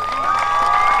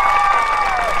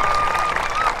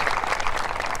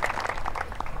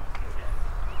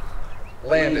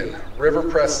 Landon River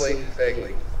Presley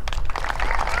Fagley.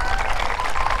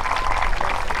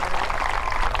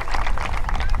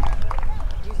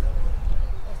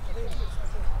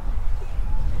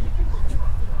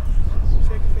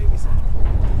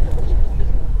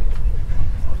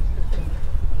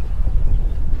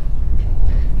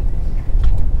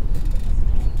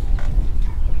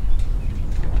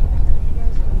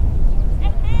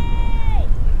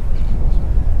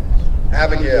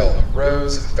 Abigail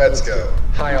Rose Fetzko,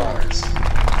 high honors.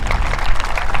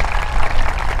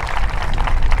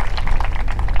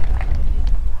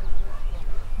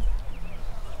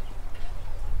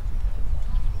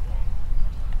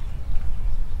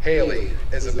 Haley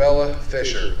Isabella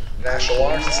Fisher, National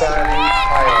Honor Society,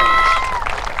 high honors.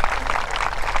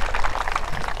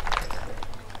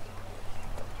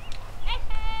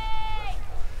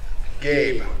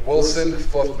 Gabe Wilson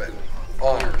Fluffman,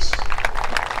 honors.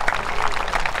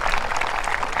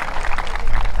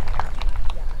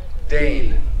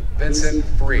 Dane Vincent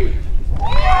Free.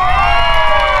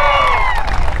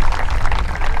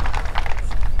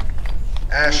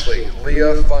 Ashley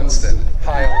Leah Funston,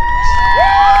 high honors.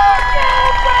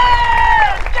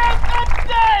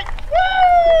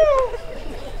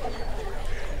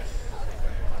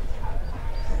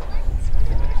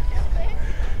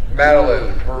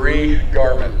 Madeline Marie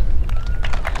Garman.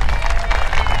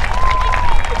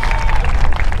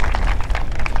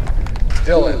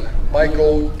 Dylan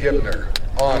Michael Gibner,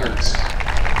 honors.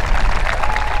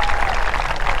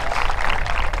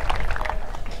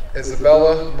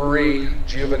 Isabella Marie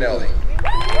Giovanelli.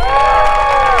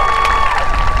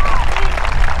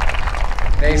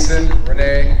 Nason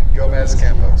Renee Gomez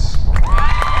Campos.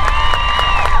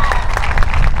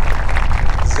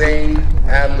 Zane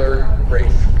Adler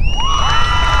Rafe.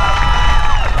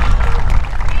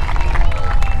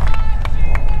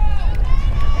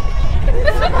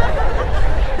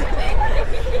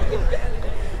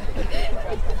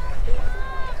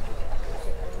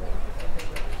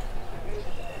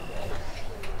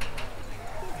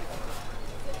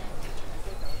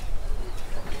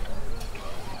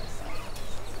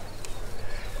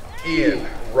 Ian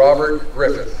Robert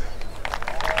Griffith.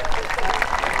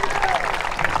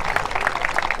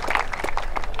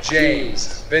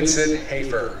 James Vincent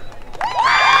Hafer.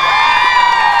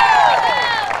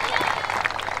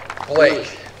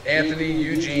 Blake Anthony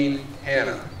Eugene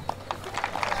Hanna.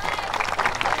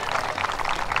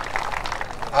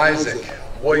 Isaac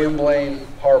William Blaine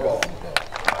Harbaugh.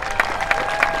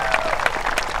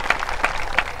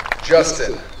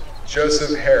 Justin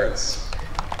Joseph Harris.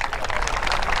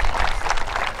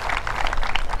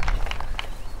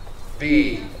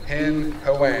 V. Hin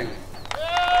Hoang.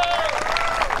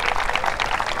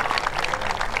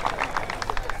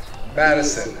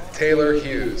 Madison Taylor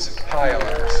Hughes, high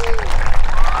honors.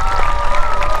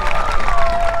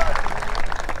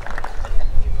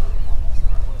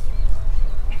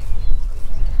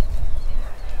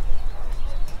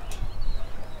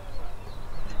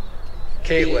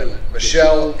 Caitlin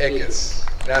Michelle Ickes,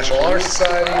 National Honor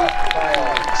Society, high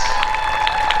honors.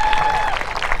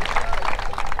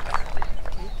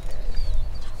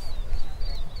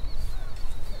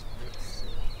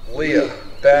 Leah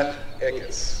Beth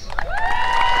Ickes.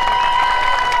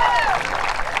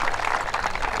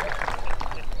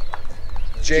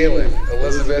 Jalen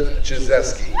Elizabeth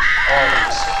Jazeski,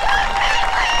 honors.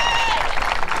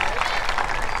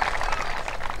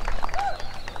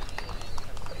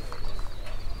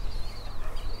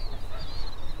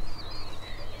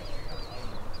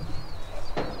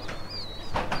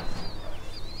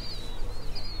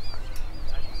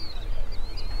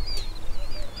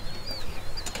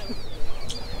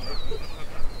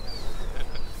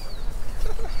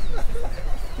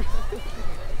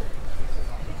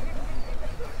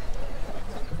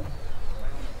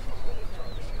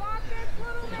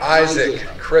 Isaac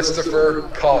Christopher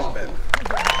Kaufman.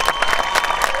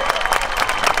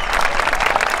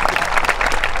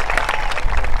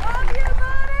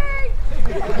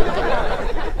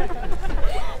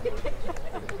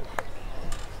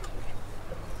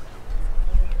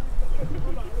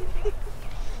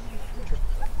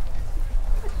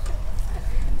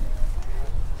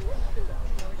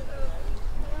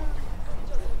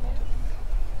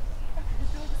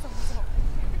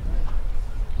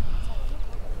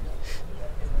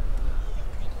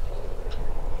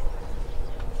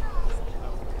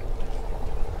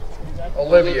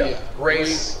 Olivia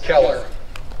Grace Keller.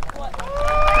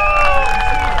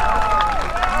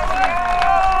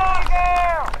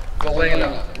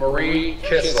 Delana Marie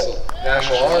Kissel,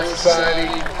 National Honor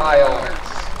Society, high honors.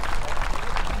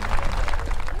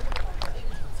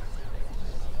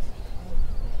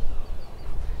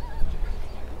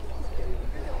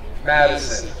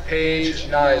 Madison Paige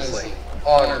Nisley,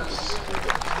 honors.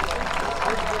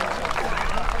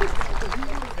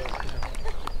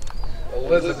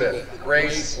 Elizabeth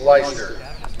Grace Leister,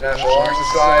 National Honor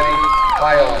Society,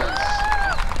 high honors.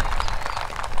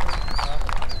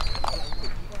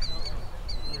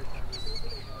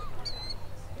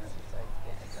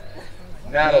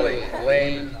 Natalie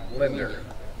Lane Linder.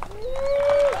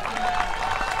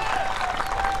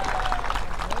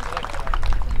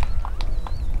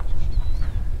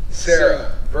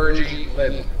 Sarah Virgie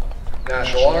Linden,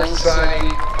 National Honor Society,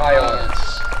 high honors.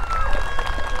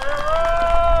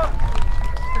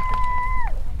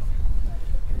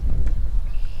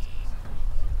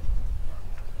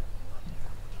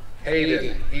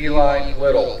 Hayden Eli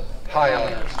Little, high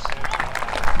honors.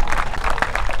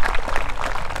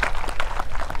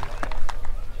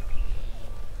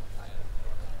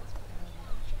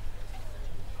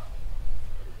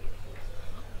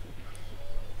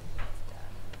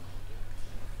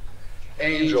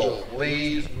 Angel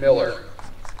Lee Miller.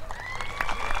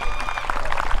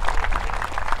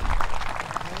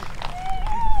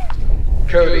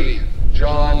 Cody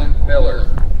John Miller.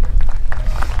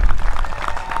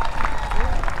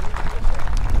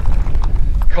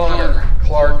 Connor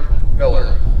Clark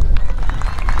Miller.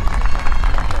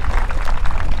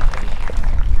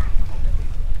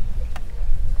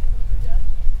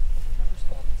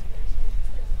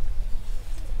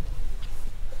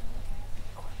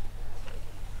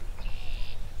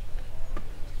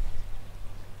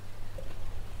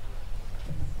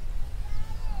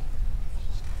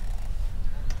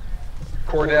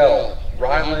 Cordell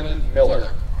Ryland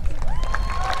Miller.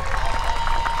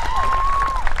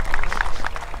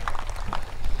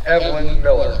 Evelyn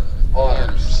Miller,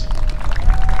 honors.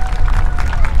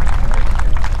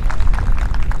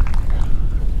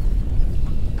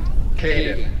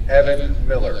 Caden Evan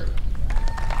Miller.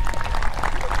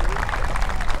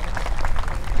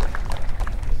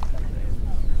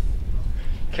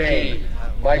 Kane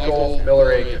Michael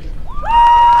Miller-Aiken.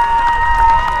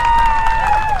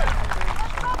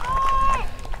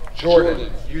 Jordan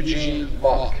Eugene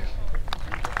Mock.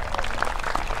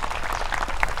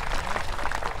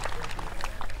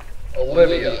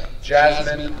 Olivia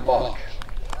Jasmine Mock.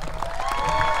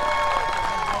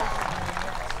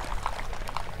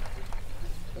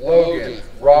 Logan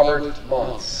Robert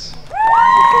Montz.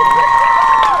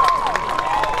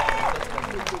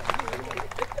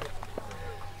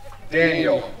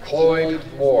 Daniel Cloyd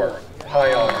Moore,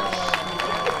 high honors.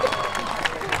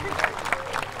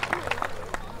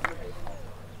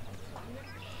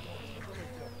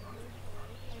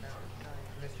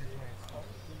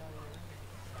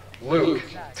 Luke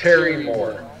Terry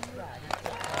Moore.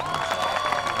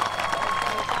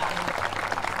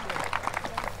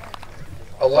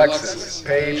 Alexis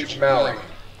Paige Mowry,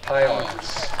 high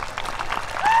honors.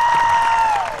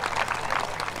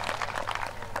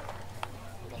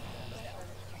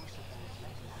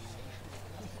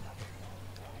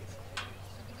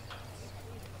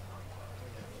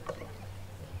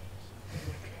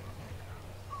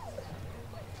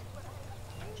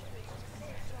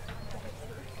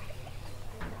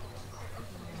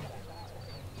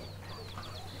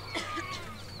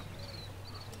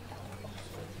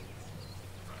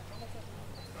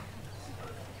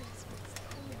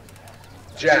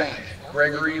 Jack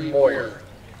Gregory Moyer,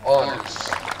 honors.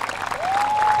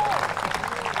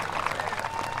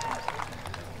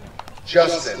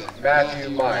 Justin Matthew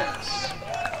Myers.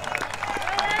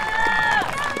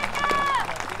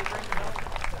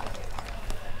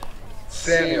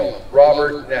 Samuel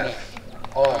Robert Neff,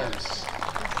 honors.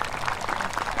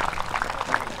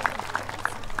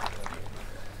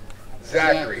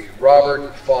 Zachary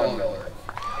Robert Fawnmiller.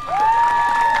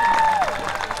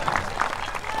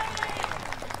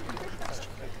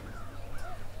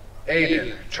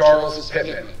 Aiden Charles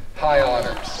Pittman, high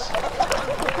honors.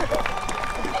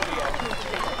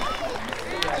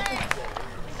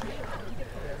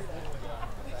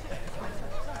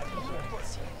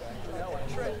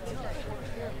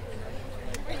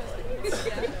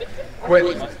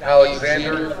 Quentin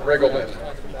Alexander Riggleman.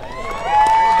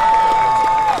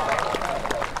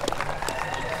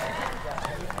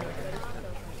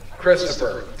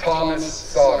 Christopher Thomas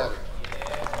Sauter.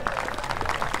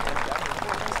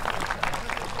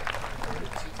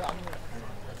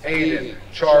 Aiden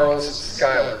Charles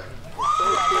Schuyler.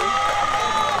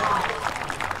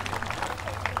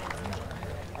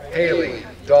 Haley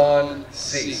Dawn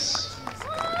Cease.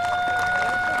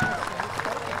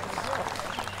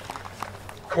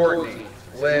 Courtney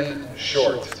Lynn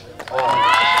Short,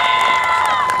 honors.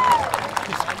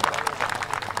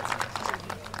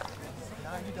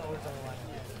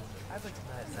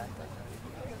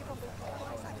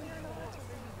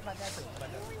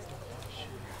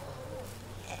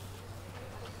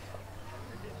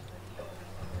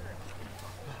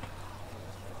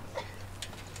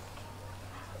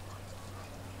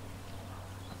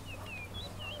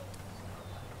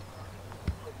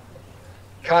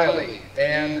 Kylie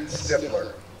Ann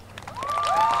Stifler.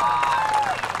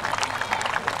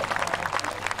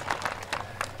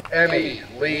 Emmy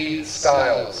Lee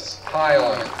Stiles, high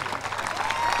honor.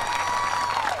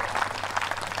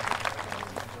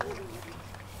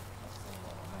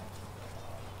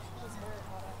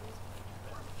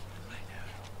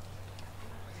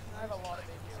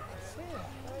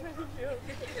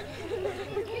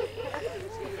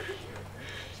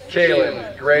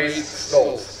 Kaylin Grace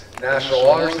Stoltz, National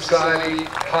Honor Society,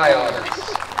 high honors.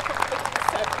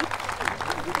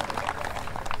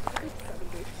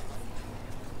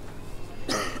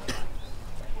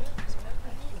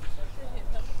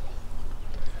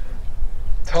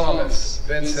 Thomas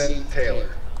Vincent Taylor.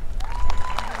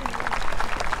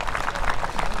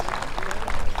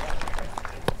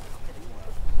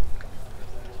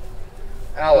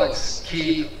 Alex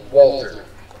Keith Walter.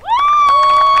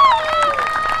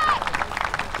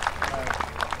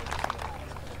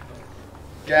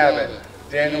 Gavin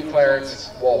Daniel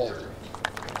Clarence Walter.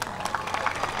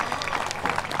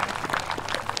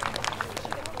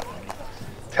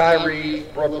 Tyree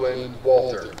Brooklyn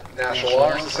Walter, National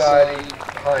Honor Society,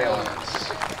 high honors.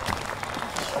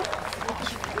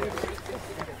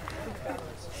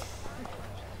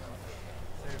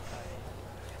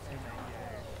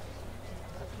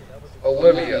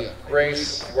 Olivia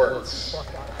Grace Wirtz.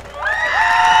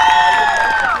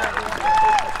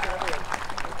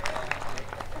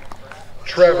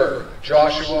 Trevor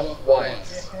Joshua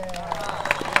Wyans.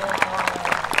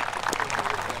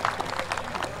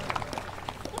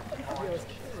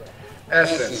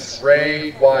 Essence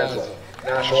Ray Weisel,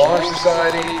 National Honor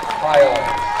Society, High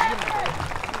Honors.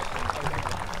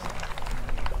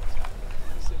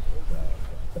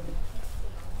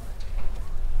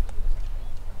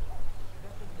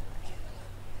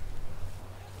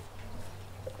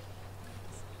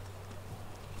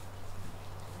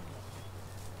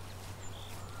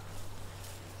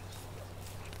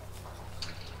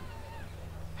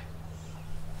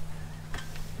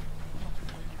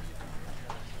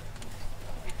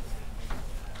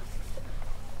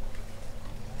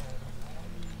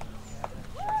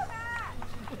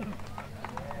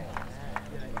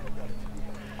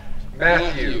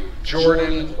 Matthew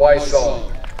Jordan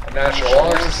Weissong, National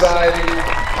Honor Society,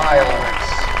 High Honors.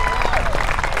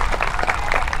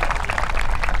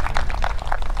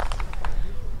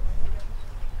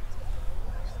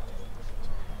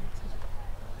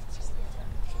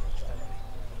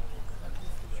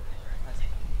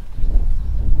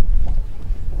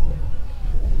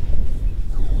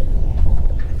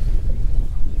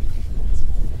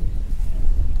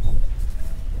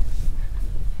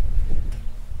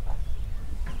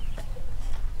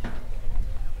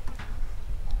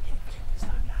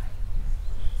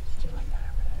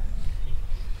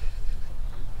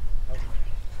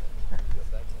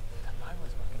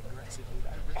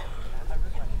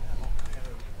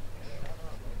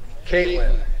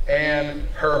 Caitlin Ann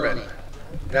Herman,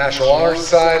 National Honor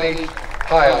Society,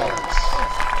 High Honors.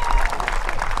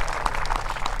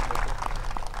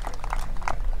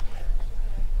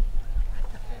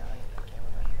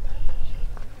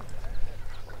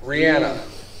 Rihanna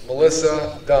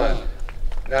Melissa Dunn,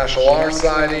 National Honor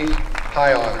Society,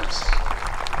 High Honors.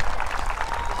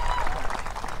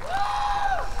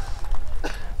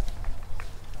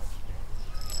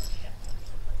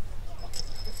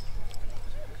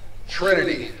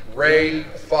 Trinity Ray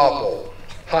Foppel,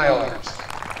 High Honors.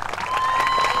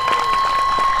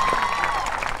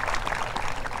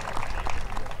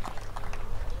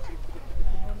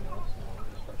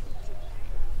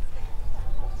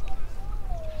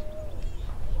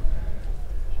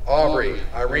 Aubrey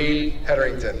Irene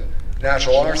Hetherington,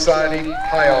 National Honor Society,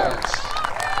 High Honors.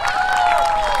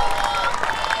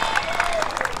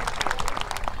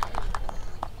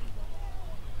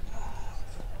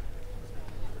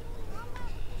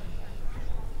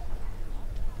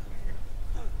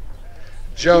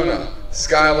 Jonah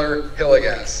Skylar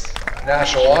Hilligas,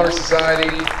 National Honor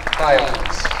Society, High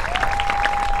Honors.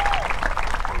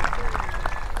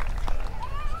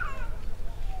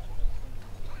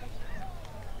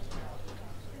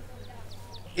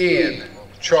 Ian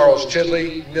Charles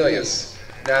Chidley Milius,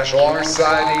 National Honor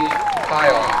Society, High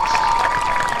Honors.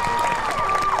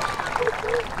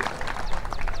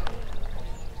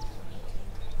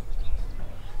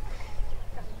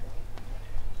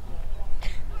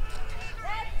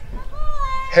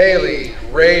 Haley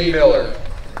Ray Miller,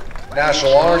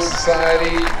 National Honor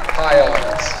Society, High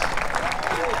Honors.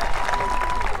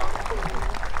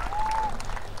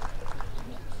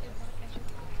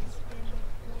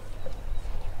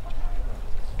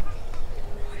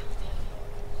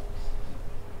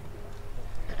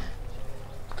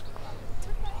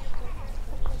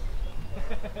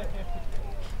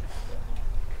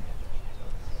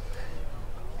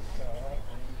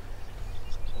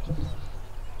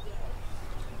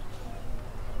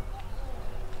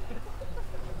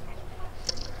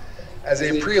 As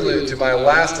a prelude to my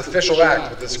last official act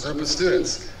with this group of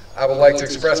students, I would like to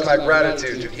express my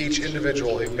gratitude to each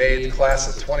individual who made the class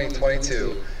of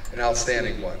 2022 an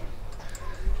outstanding one.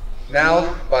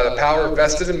 Now, by the power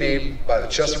vested in me by the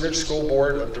Chestnut Ridge School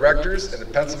Board of Directors and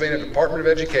the Pennsylvania Department of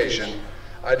Education,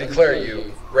 I declare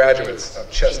you graduates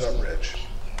of Chestnut Ridge.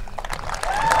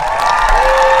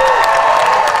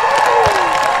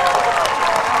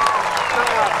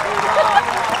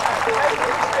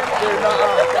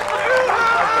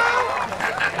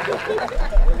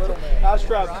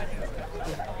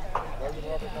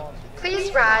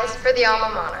 Please rise for the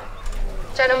alma mater.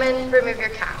 Gentlemen, remove your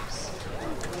caps.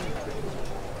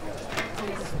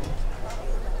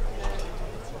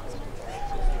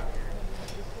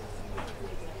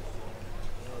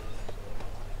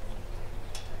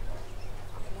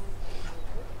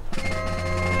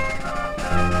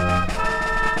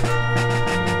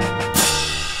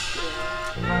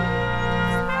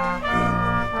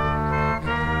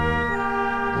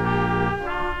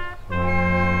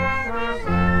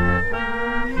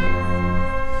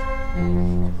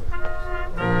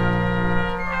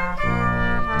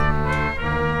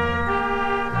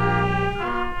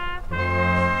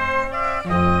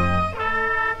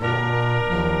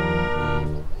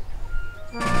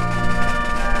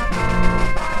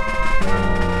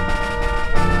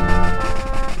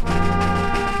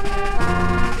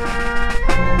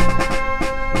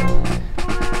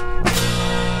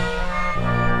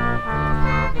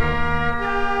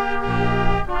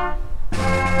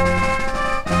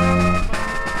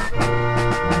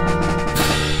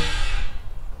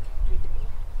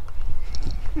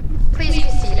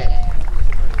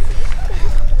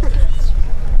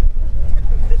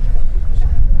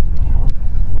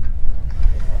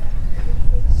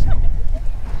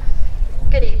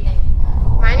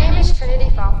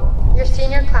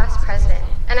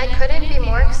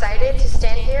 excited to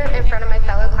stand here in front of my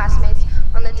fellow classmates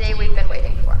on the day we've been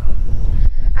waiting for.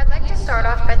 I'd like to start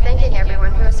off by thanking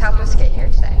everyone who has helped us get here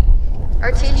today.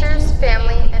 Our teachers,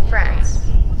 family, and friends.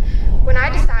 When I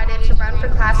decided to run for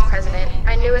class president,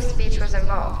 I knew a speech was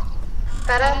involved.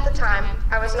 But at the time,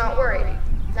 I was not worried.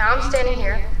 Now I'm standing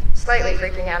here, slightly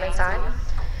freaking out inside.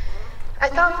 I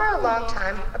thought for a long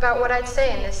time about what I'd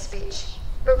say in this speech,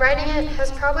 but writing it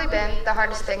has probably been the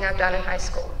hardest thing I've done in high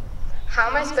school. How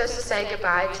am I supposed to say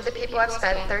goodbye to the people I've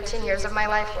spent 13 years of my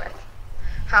life with?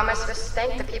 How am I supposed to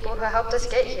thank the people who helped us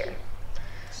get here?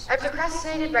 I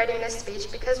procrastinated writing this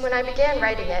speech because when I began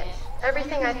writing it,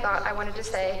 everything I thought I wanted to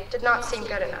say did not seem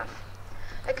good enough.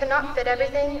 I could not fit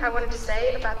everything I wanted to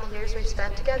say about the years we've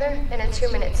spent together in a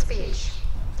 2-minute speech.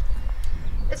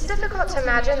 It's difficult to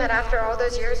imagine that after all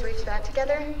those years we've spent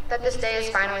together, that this day is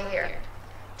finally here.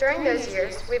 During those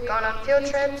years, we've gone on field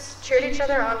trips, cheered each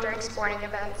other on during sporting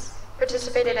events,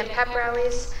 participated in pep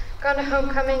rallies, gone to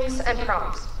homecomings and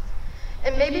proms.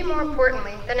 And maybe more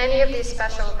importantly than any of these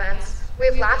special events,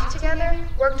 we've laughed together,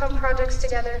 worked on projects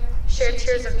together, shared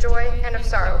tears of joy and of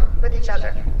sorrow with each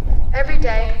other, every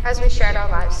day as we shared our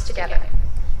lives together.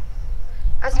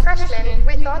 As freshmen,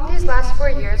 we thought these last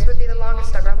 4 years would be the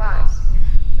longest of our lives,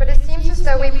 but it seems as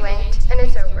though we blinked and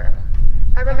it's over.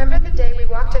 I remember the day we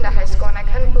walked into high school and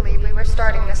I couldn't believe we were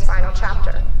starting this final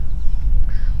chapter.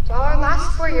 While our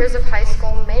last 4 years of high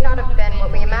school may not have been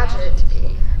what we imagined it to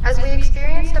be, as we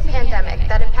experienced a pandemic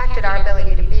that impacted our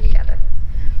ability to be together,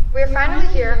 we are finally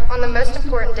here on the most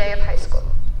important day of high school,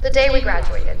 the day we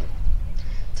graduated.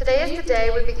 Today is the day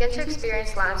we begin to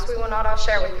experience lives we will not all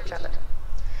share with each other.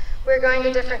 We're going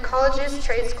to different colleges,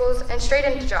 trade schools, and straight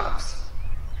into jobs.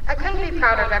 I couldn't be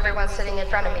prouder of everyone sitting in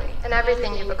front of me and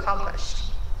everything you've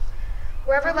accomplished.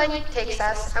 Wherever life takes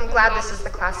us, I'm glad this is the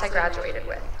class I graduated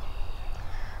with.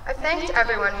 I've thanked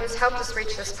everyone who's helped us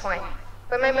reach this point,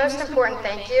 but my most important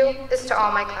thank you is to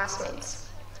all my classmates.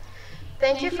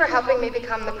 Thank you for helping me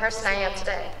become the person I am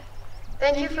today.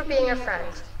 Thank you for being a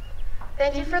friend.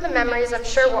 Thank you for the memories I'm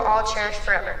sure we'll all cherish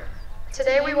forever.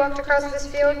 Today we walked across this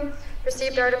field,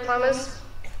 received our diplomas,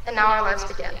 and now our lives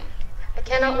begin. I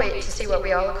cannot wait to see what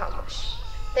we all accomplish.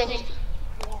 Thank you.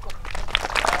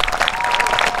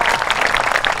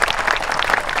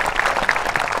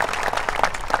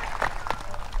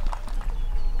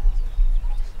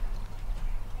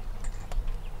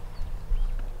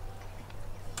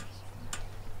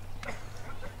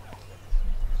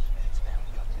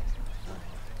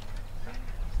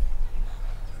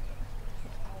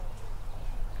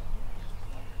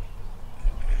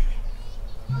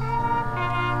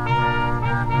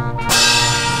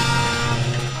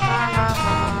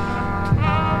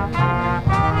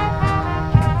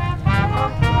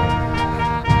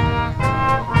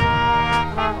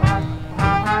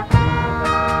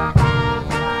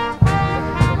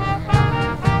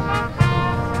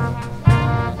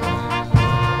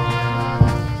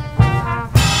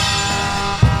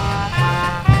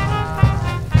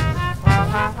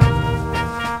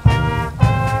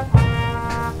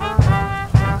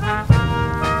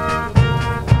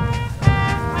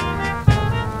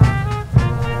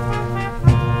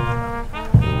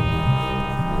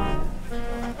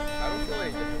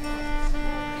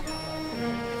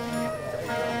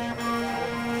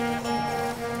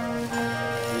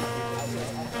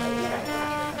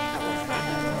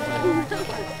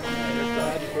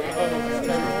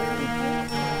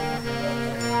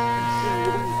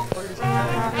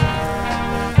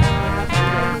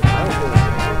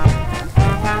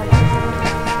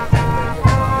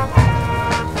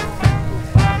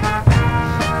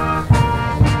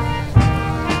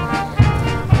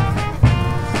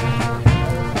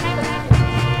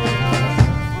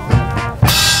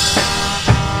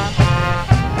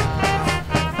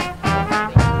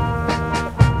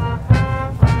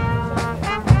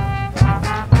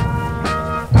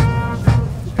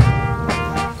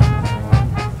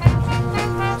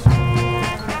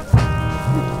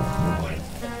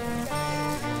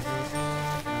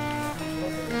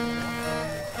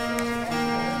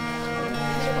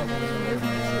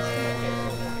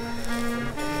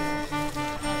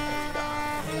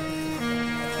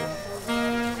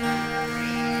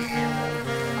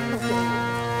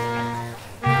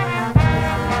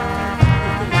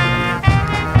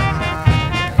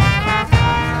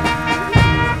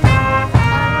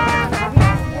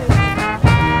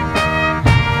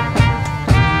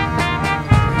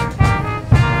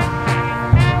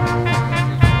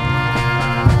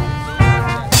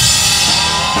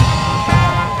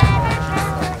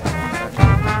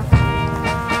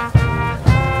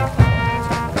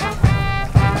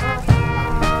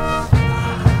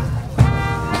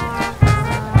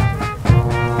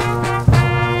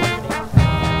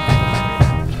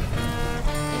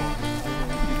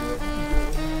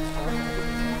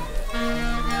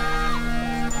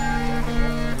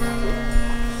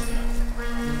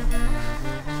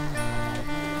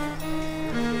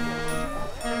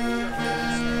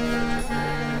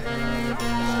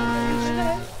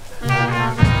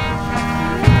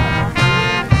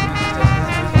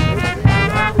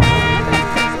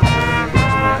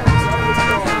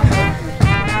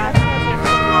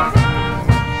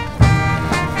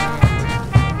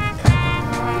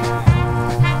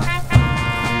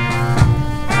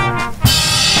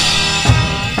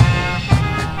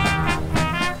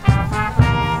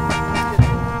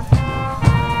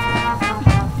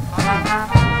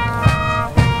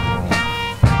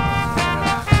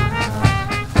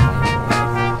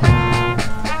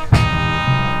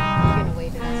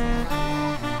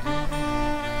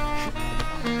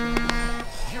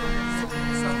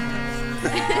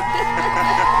 Ready?